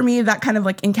think for me, that kind of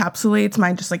like encapsulates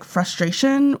my just like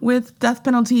frustration with death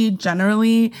penalty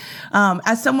generally.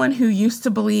 As someone who used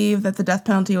to believe that the death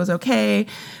penalty was okay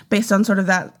based on sort of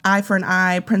that eye for an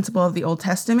eye principle of the Old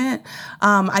Testament,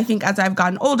 I think as I've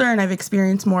gotten older and I've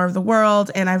experienced more of the world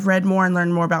and I've read more and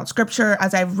learned more about scripture,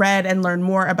 as I've read and learned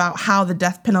more about how the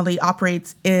death penalty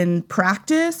operates in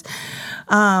practice,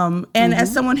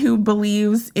 as someone who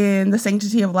believes in the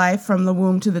sanctity of life from the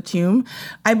womb to the tomb,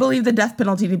 I believe the death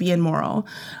penalty to be immoral.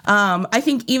 I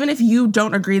think even if you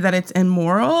don't agree that it's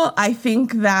immoral, I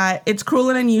think that it's cruel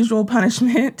and unusual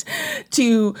punishment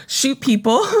to shoot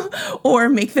people or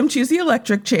make them choose the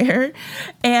electric chair.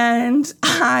 And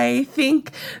I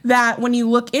think that when you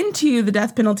look into the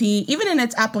death penalty, even in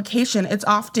its application, it's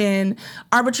often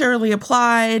arbitrarily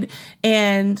applied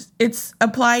and it's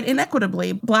applied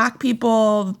inequitably. Black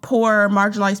people, poor,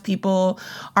 marginalized people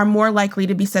are more likely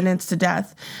to be sentenced to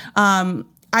death.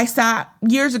 I sat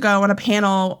years ago on a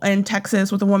panel in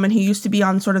Texas with a woman who used to be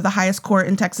on sort of the highest court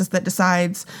in Texas that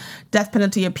decides death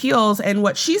penalty appeals. And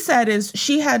what she said is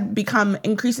she had become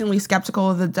increasingly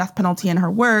skeptical of the death penalty in her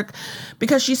work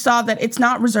because she saw that it's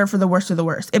not reserved for the worst of the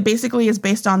worst. It basically is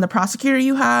based on the prosecutor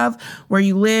you have, where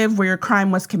you live, where your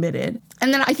crime was committed.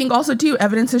 And then I think also, too,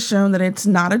 evidence has shown that it's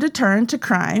not a deterrent to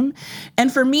crime.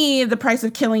 And for me, the price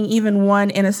of killing even one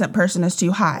innocent person is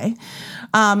too high.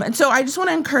 And so I just want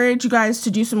to encourage you guys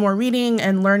to do some more reading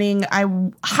and learning. I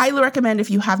highly recommend,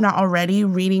 if you have not already,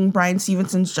 reading Bryan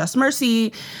Stevenson's Just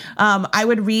Mercy. I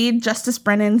would read Justice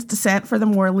Brennan's Dissent for the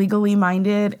more legally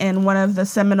minded in one of the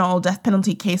seminal death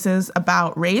penalty cases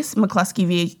about race, McCluskey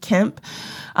v. Kemp.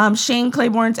 Shane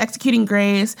Claiborne's Executing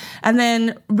Grace, and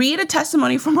then read a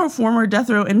testimony from a former death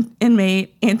row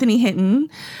inmate, Anthony Hinton,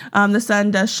 The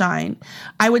Sun Does Shine.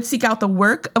 I would seek out the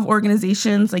work of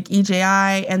organizations like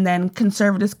EJI and then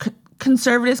conservatives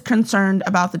concerned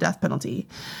about the death penalty.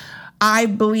 I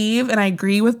believe and I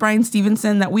agree with Bryan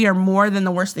Stevenson that we are more than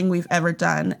the worst thing we've ever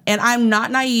done. And I'm not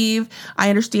naive. I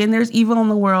understand there's evil in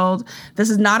the world.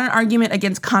 This is not an argument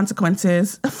against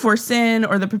consequences for sin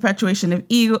or the perpetuation of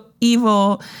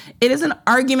evil. It is an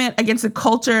argument against a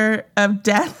culture of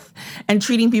death and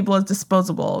treating people as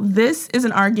disposable. This is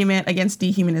an argument against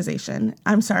dehumanization.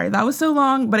 I'm sorry, that was so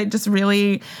long, but it just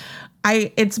really...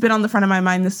 it's been on the front of my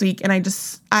mind this week, and I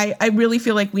really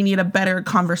feel like we need a better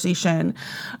conversation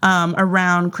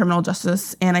around criminal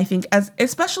justice. And I think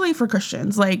especially for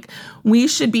Christians, like we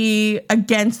should be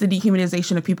against the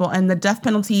dehumanization of people, and the death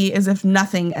penalty is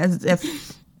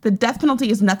the death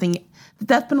penalty is nothing. The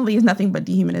death penalty is nothing but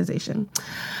dehumanization.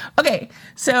 Okay,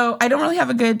 so I don't really have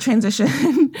a good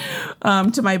transition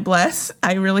to my bless.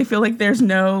 I really feel like there's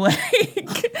no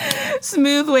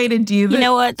smooth way to do this. You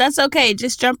know what? That's okay.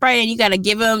 Just jump right in. You gotta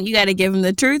give them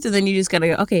the truth, and then you just gotta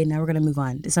go, okay, now we're gonna move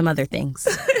on to some other things.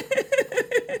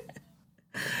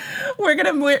 We're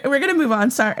gonna move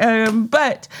on. Sorry,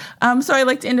 so I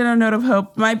like to end on a note of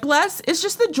hope. My bless is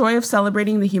just the joy of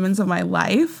celebrating the humans of my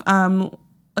life.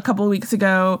 A couple of weeks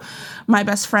ago, my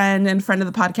best friend and friend of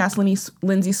the podcast,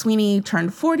 Lindsay Sweeney,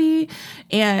 turned 40,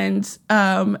 and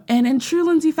in true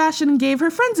Lindsay fashion, gave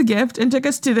her friends a gift and took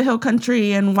us to the Hill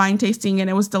Country and wine tasting, and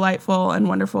it was delightful and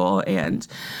wonderful. And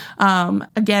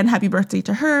again, happy birthday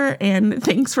to her, and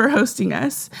thanks for hosting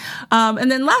us.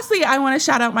 And then lastly, I want to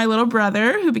shout out my little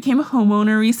brother who became a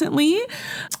homeowner recently,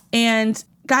 and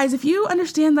guys, if you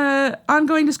understand the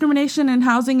ongoing discrimination in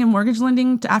housing and mortgage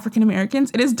lending to African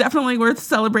Americans, it is definitely worth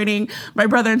celebrating my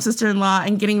brother and sister-in-law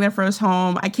and getting their first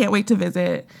home. I can't wait to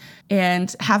visit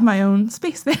and have my own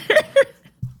space there.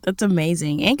 That's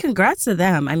amazing. And congrats to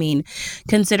them. I mean,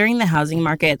 considering the housing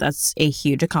market, that's a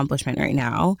huge accomplishment right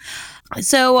now.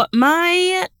 So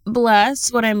my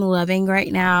bless, what I'm loving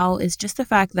right now is just the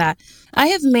fact that I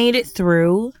have made it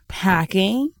through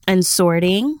packing and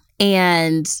sorting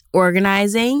and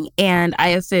organizing, and I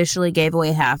officially gave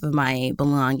away half of my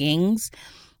belongings,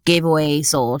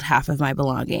 sold half of my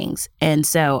belongings. And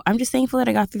so I'm just thankful that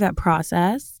I got through that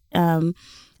process.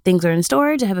 Things are in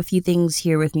storage. I have a few things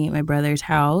here with me at my brother's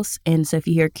house. And so if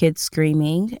you hear kids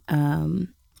screaming,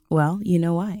 well, you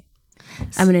know why.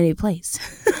 I'm in a new place.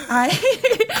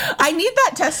 I need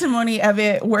that testimony of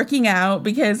it working out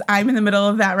because I'm in the middle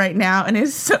of that right now and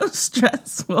it's so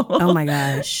stressful. Oh my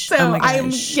gosh. So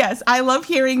I love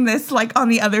hearing this like on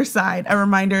the other side, a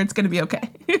reminder it's going to be okay.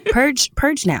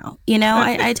 Purge now. You know,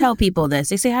 I tell people this.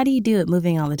 They say, how do you do it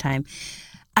moving all the time?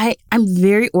 I'm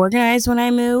very organized when I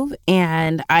move,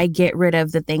 and I get rid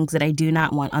of the things that I do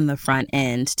not want on the front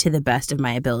end to the best of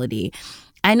my ability.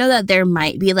 I know that there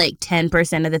might be like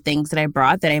 10% of the things that I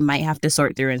brought that I might have to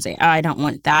sort through and say, oh, I don't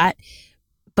want that.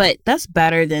 But that's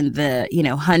better than the,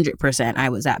 100% I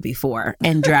was at before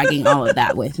and dragging all of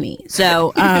that with me.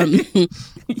 So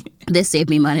this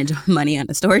saved me money on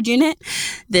a storage unit.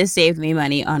 This saved me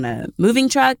money on a moving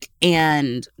truck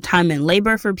and time and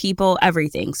labor for people,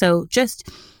 everything. So just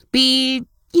be,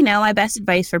 my best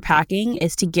advice for packing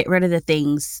is to get rid of the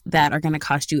things that are going to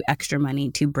cost you extra money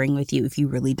to bring with you if you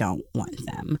really don't want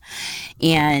them.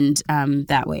 And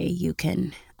that way you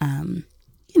can,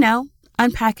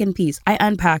 unpack in peace. I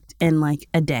unpacked in like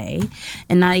a day,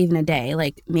 and not even a day,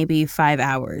 like maybe 5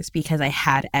 hours, because I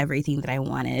had everything that I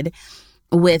wanted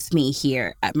with me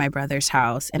here at my brother's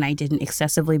house, and I didn't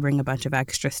excessively bring a bunch of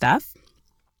extra stuff.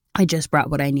 I just brought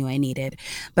what I knew I needed,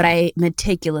 but I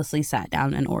meticulously sat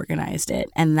down and organized it,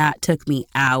 and that took me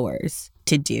hours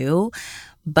to do.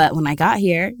 But when I got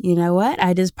here, you know what?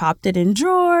 I just popped it in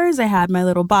drawers. I had my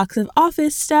little box of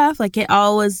office stuff. Like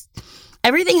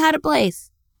everything had a place.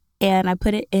 And I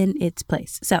put it in its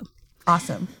place. So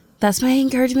awesome. That's my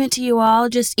encouragement to you all.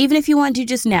 Just even if you want to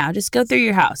just go through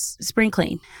your house, spring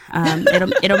clean.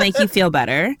 It'll make you feel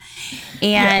better.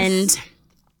 And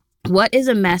what is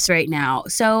a mess right now?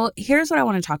 So here's what I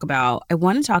want to talk about. I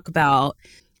want to talk about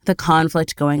the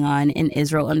conflict going on in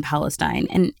Israel and Palestine,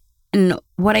 and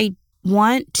what I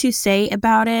want to say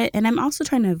about it. And I'm also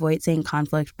trying to avoid saying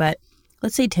conflict, but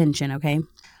let's say tension. Okay.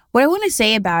 What I want to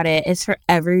say about it is for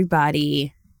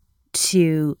everybody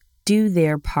to do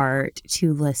their part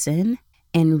to listen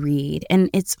and read. And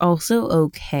it's also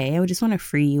okay. I just want to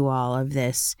free you all of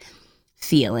this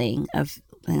feeling of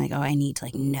like, oh, I need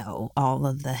to know all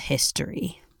of the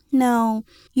history. No,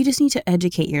 you just need to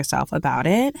educate yourself about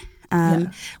it.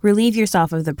 Relieve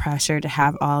yourself of the pressure to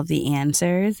have all of the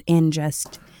answers and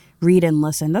just read and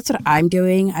listen. That's what I'm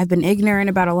doing. I've been ignorant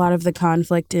about a lot of the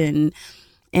conflict and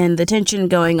the tension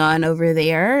going on over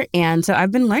there. And so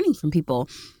I've been learning from people.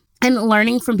 And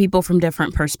learning from people from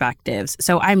different perspectives.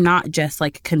 So I'm not just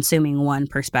consuming one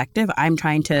perspective. I'm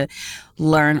trying to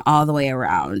learn all the way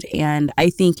around. And I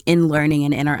think in learning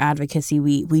and in our advocacy,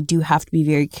 we do have to be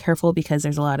very careful because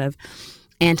there's a lot of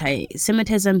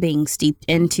anti-Semitism being steeped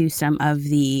into some of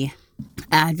the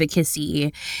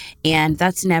advocacy, and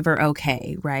that's never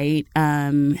okay, right?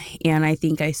 And I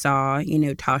think I saw,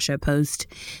 Tasha post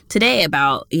today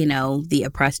about, the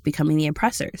oppressed becoming the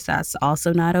oppressors. That's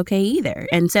also not okay either.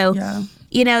 And so,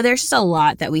 there's just a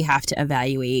lot that we have to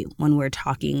evaluate when we're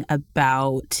talking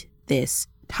about this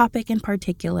topic in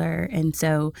particular. And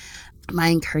so my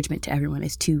encouragement to everyone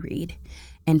is to read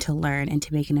and to learn and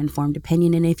to make an informed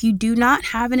opinion. And if you do not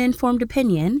have an informed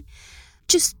opinion,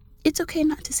 it's okay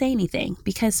not to say anything,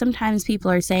 because sometimes people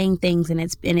are saying things and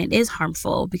it is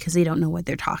harmful because they don't know what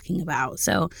they're talking about.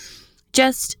 So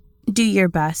just do your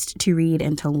best to read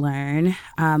and to learn.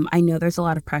 I know there's a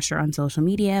lot of pressure on social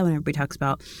media when everybody talks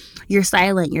about you're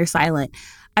silent.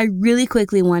 I really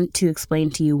quickly want to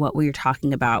explain to you what we're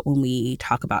talking about when we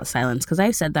talk about silence, because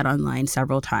I've said that online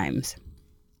several times.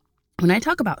 When I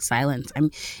talk about silence,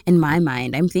 in my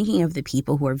mind, I'm thinking of the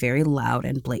people who are very loud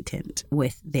and blatant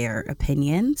with their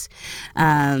opinions.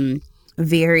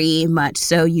 Very much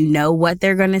so, what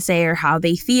they're going to say or how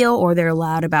they feel, or they're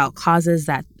loud about causes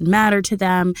that matter to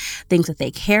them, things that they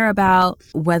care about,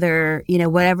 whether,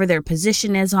 whatever their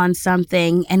position is on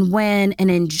something. And when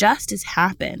an injustice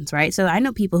happens, right? So I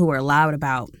know people who are loud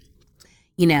about,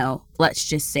 let's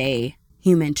just say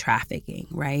human trafficking,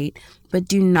 right? But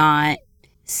do not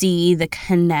see the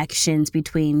connections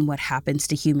between what happens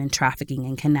to human trafficking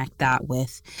and connect that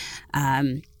with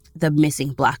the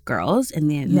missing Black girls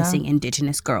and the missing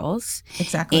Indigenous girls.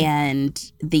 Exactly.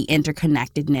 And the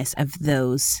interconnectedness of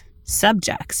those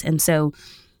subjects. And so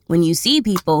when you see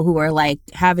people who are like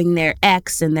having their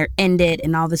ex and their ended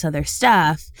and all this other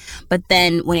stuff, but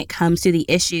then when it comes to the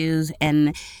issues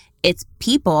and it's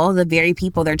people, the very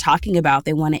people they're talking about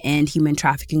they want to end human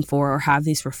trafficking for or have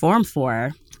these reform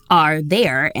for, are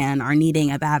there and are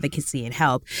needing of advocacy and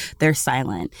help, they're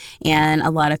silent. And a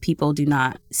lot of people do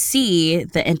not see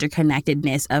the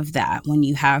interconnectedness of that. When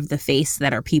you have the face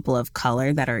that are people of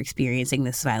color that are experiencing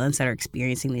this violence, that are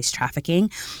experiencing this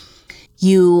trafficking,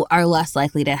 you are less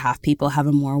likely to have people have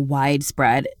a more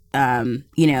widespread,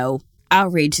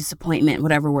 outrage, disappointment,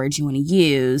 whatever words you want to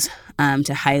use,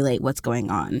 to highlight what's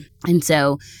going on. And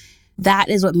so that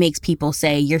is what makes people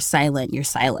say, you're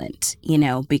silent,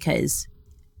 because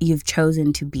you've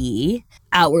chosen to be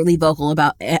outwardly vocal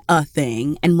about a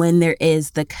thing. And when there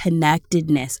is the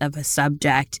connectedness of a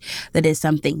subject that is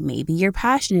something maybe you're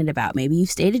passionate about, maybe you've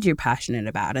stated you're passionate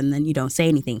about, and then you don't say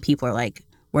anything, people are like,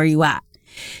 where are you at?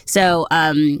 So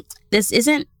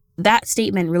that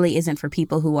statement really isn't for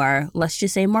people who are, let's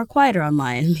just say, more quieter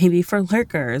online, maybe for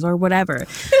lurkers or whatever.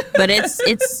 But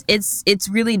it's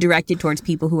really directed towards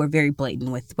people who are very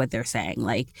blatant with what they're saying.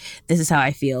 Like, this is how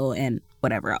I feel and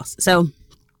whatever else. So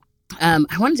I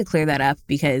wanted to clear that up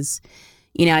because,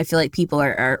 I feel like people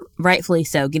are rightfully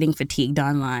so getting fatigued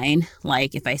online.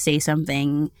 Like, if I say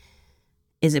something,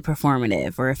 is it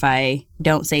performative? Or if I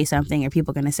don't say something, are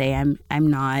people going to say I'm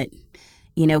not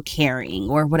caring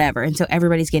or whatever? And so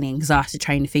everybody's getting exhausted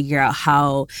trying to figure out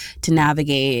how to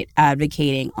navigate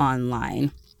advocating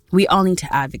online. We all need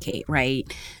to advocate,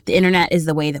 right? The internet is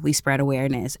the way that we spread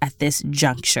awareness at this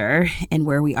juncture and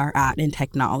where we are at in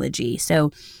technology.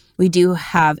 So we do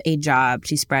have a job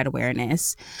to spread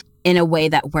awareness in a way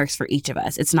that works for each of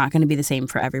us. It's not going to be the same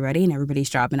for everybody, and everybody's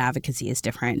job in advocacy is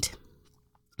different.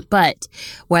 But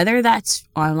whether that's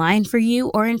online for you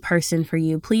or in person for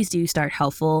you, please do start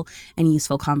helpful and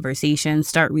useful conversations.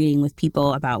 Start reading with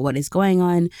people about what is going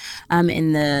on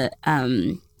in the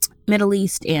Middle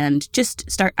East, and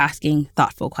just start asking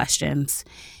thoughtful questions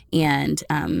and,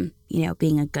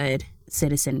 being a good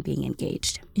citizen, being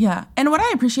engaged. Yeah. And what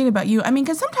I appreciate about you,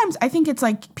 because sometimes I think it's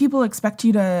like people expect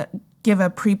you to give a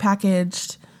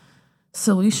prepackaged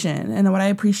solution. And what I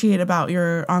appreciate about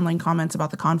your online comments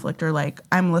about the conflict are like,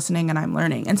 I'm listening and I'm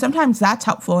learning. And sometimes that's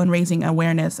helpful in raising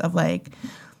awareness of like,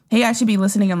 hey, I should be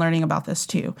listening and learning about this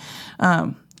too.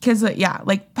 Because,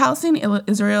 like Palestine,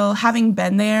 Israel, having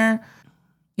been there,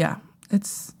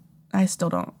 I still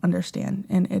don't understand,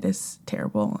 and it is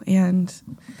terrible.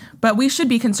 But we should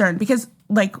be concerned because,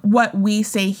 like, what we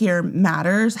say here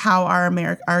matters, how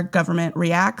our government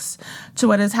reacts to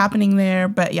what is happening there.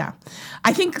 But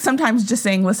I think sometimes just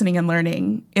saying listening and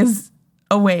learning is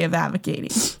a way of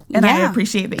advocating, and I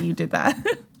appreciate that you did that.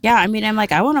 Yeah, I'm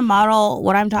like, I want to model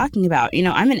what I'm talking about.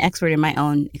 I'm an expert in my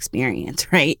own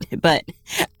experience, right? But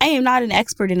I am not an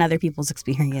expert in other people's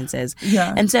experiences.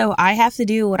 Yeah. And so I have to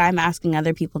do what I'm asking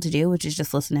other people to do, which is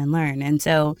just listen and learn. And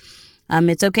so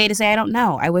it's okay to say I don't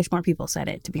know. I wish more people said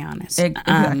it, to be honest.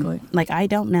 Exactly. I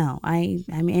don't know. I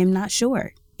am not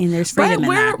sure. And there's freedom in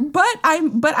that.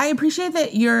 But I appreciate that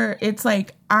it's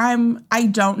like, I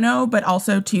don't know, but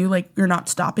also too, like, you're not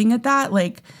stopping at that.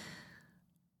 Like,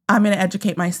 I'm going to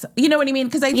educate myself. You know what I mean?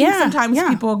 Because I think sometimes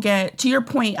people get, to your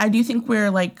point, I do think we're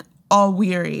like all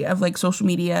weary of like social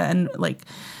media and like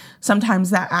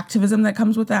sometimes that activism that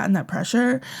comes with that and that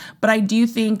pressure. But I do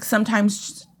think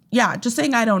sometimes, just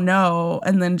saying I don't know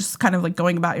and then just kind of like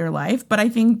going about your life. But I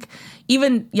think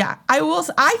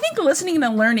I think listening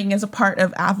and learning is a part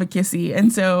of advocacy.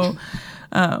 And so,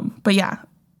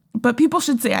 but people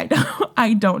should say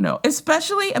I don't know,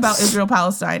 especially about Israel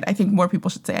Palestine. I think more people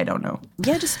should say I don't know.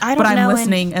 Yeah, just I don't know. But I'm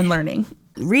listening and learning.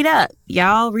 Read up,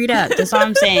 y'all. Read up. That's all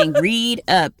I'm saying. Read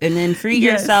up, and then free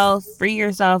yourself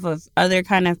of other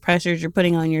kind of pressures you're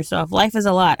putting on yourself. Life is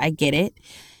a lot. I get it,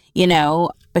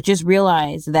 but just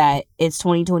realize that it's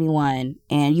 2021,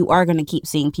 and you are going to keep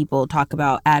seeing people talk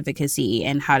about advocacy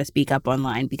and how to speak up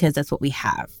online because that's what we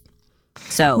have.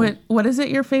 So what is it,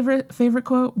 your favorite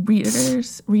quote?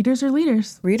 Readers are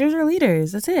leaders. Readers are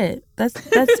leaders. That's it.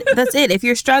 That's it. If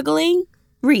you're struggling,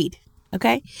 read.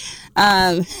 Okay.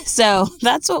 So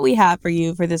that's what we have for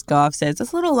you for this Go Offsets.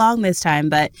 It's a little long this time,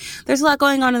 but there's a lot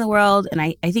going on in the world, and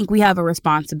I think we have a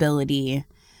responsibility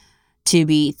to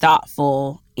be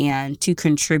thoughtful and to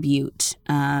contribute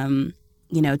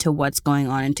to what's going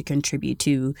on and to contribute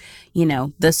to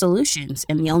the solutions,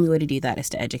 and the only way to do that is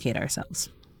to educate ourselves.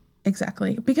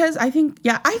 Exactly. Because I think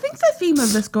the theme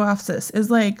of this Go Off Sis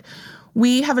is like,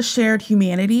 we have a shared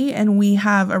humanity and we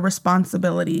have a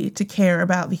responsibility to care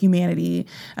about the humanity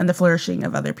and the flourishing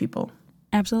of other people.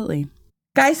 Absolutely.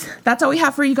 Guys, that's all we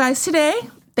have for you guys today.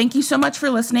 Thank you so much for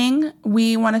listening.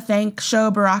 We want to thank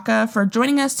Sho Baraka for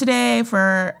joining us today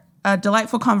for a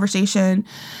delightful conversation.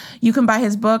 You can buy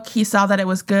his book, He Saw That It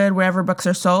Was Good, wherever books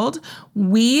are sold.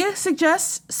 We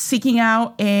suggest seeking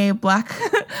out a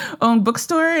Black-owned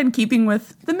bookstore in keeping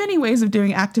with the many ways of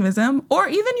doing activism, or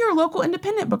even your local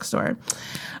independent bookstore.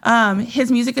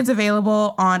 His music is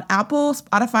available on Apple,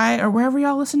 Spotify, or wherever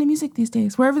y'all listen to music these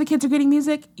days. Wherever the kids are getting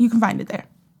music, you can find it there.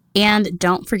 And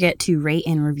don't forget to rate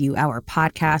and review our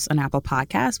podcast on Apple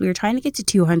Podcasts. We are trying to get to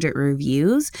 200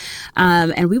 reviews,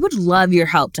 and we would love your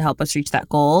help to help us reach that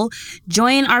goal.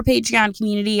 Join our Patreon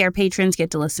community. Our patrons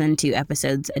get to listen to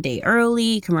episodes a day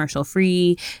early,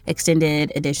 commercial-free,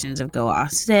 extended editions of Go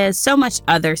Off Sis, so much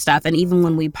other stuff. And even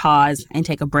when we pause and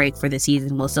take a break for the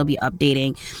season, we'll still be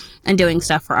updating and doing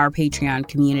stuff for our Patreon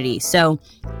community. So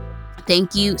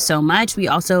thank you so much. We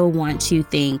also want to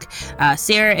thank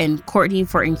Sarah and Courtney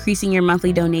for increasing your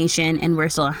monthly donation, and we're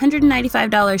still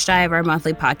 $195 shy of our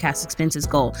monthly podcast expenses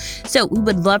goal. So we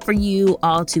would love for you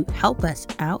all to help us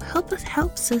out.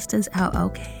 Help sisters out,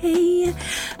 okay?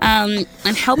 And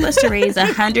help us to raise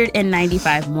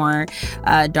 $195 more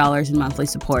dollars in monthly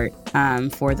support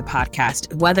for the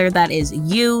podcast. Whether that is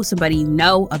you, somebody you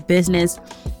know, a business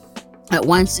that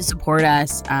wants to support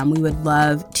us, we would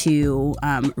love to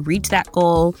reach that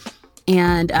goal.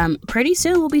 And pretty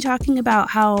soon we'll be talking about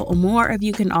how more of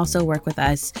you can also work with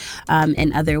us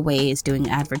in other ways doing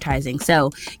advertising.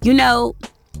 So, you're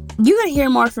going to hear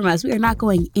more from us. We are not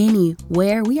going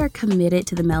anywhere. We are committed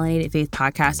to the Melanated Faith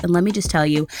podcast. And let me just tell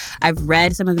you, I've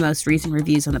read some of the most recent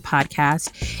reviews on the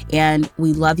podcast, and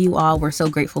we love you all. We're so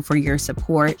grateful for your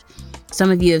support. Some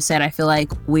of you have said, I feel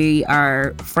like we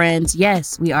are friends.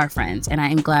 Yes, we are friends. And I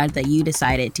am glad that you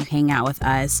decided to hang out with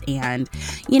us and,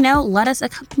 let us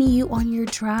accompany you on your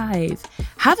drive.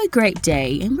 Have a great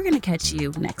day, and we're going to catch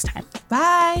you next time.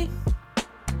 Bye.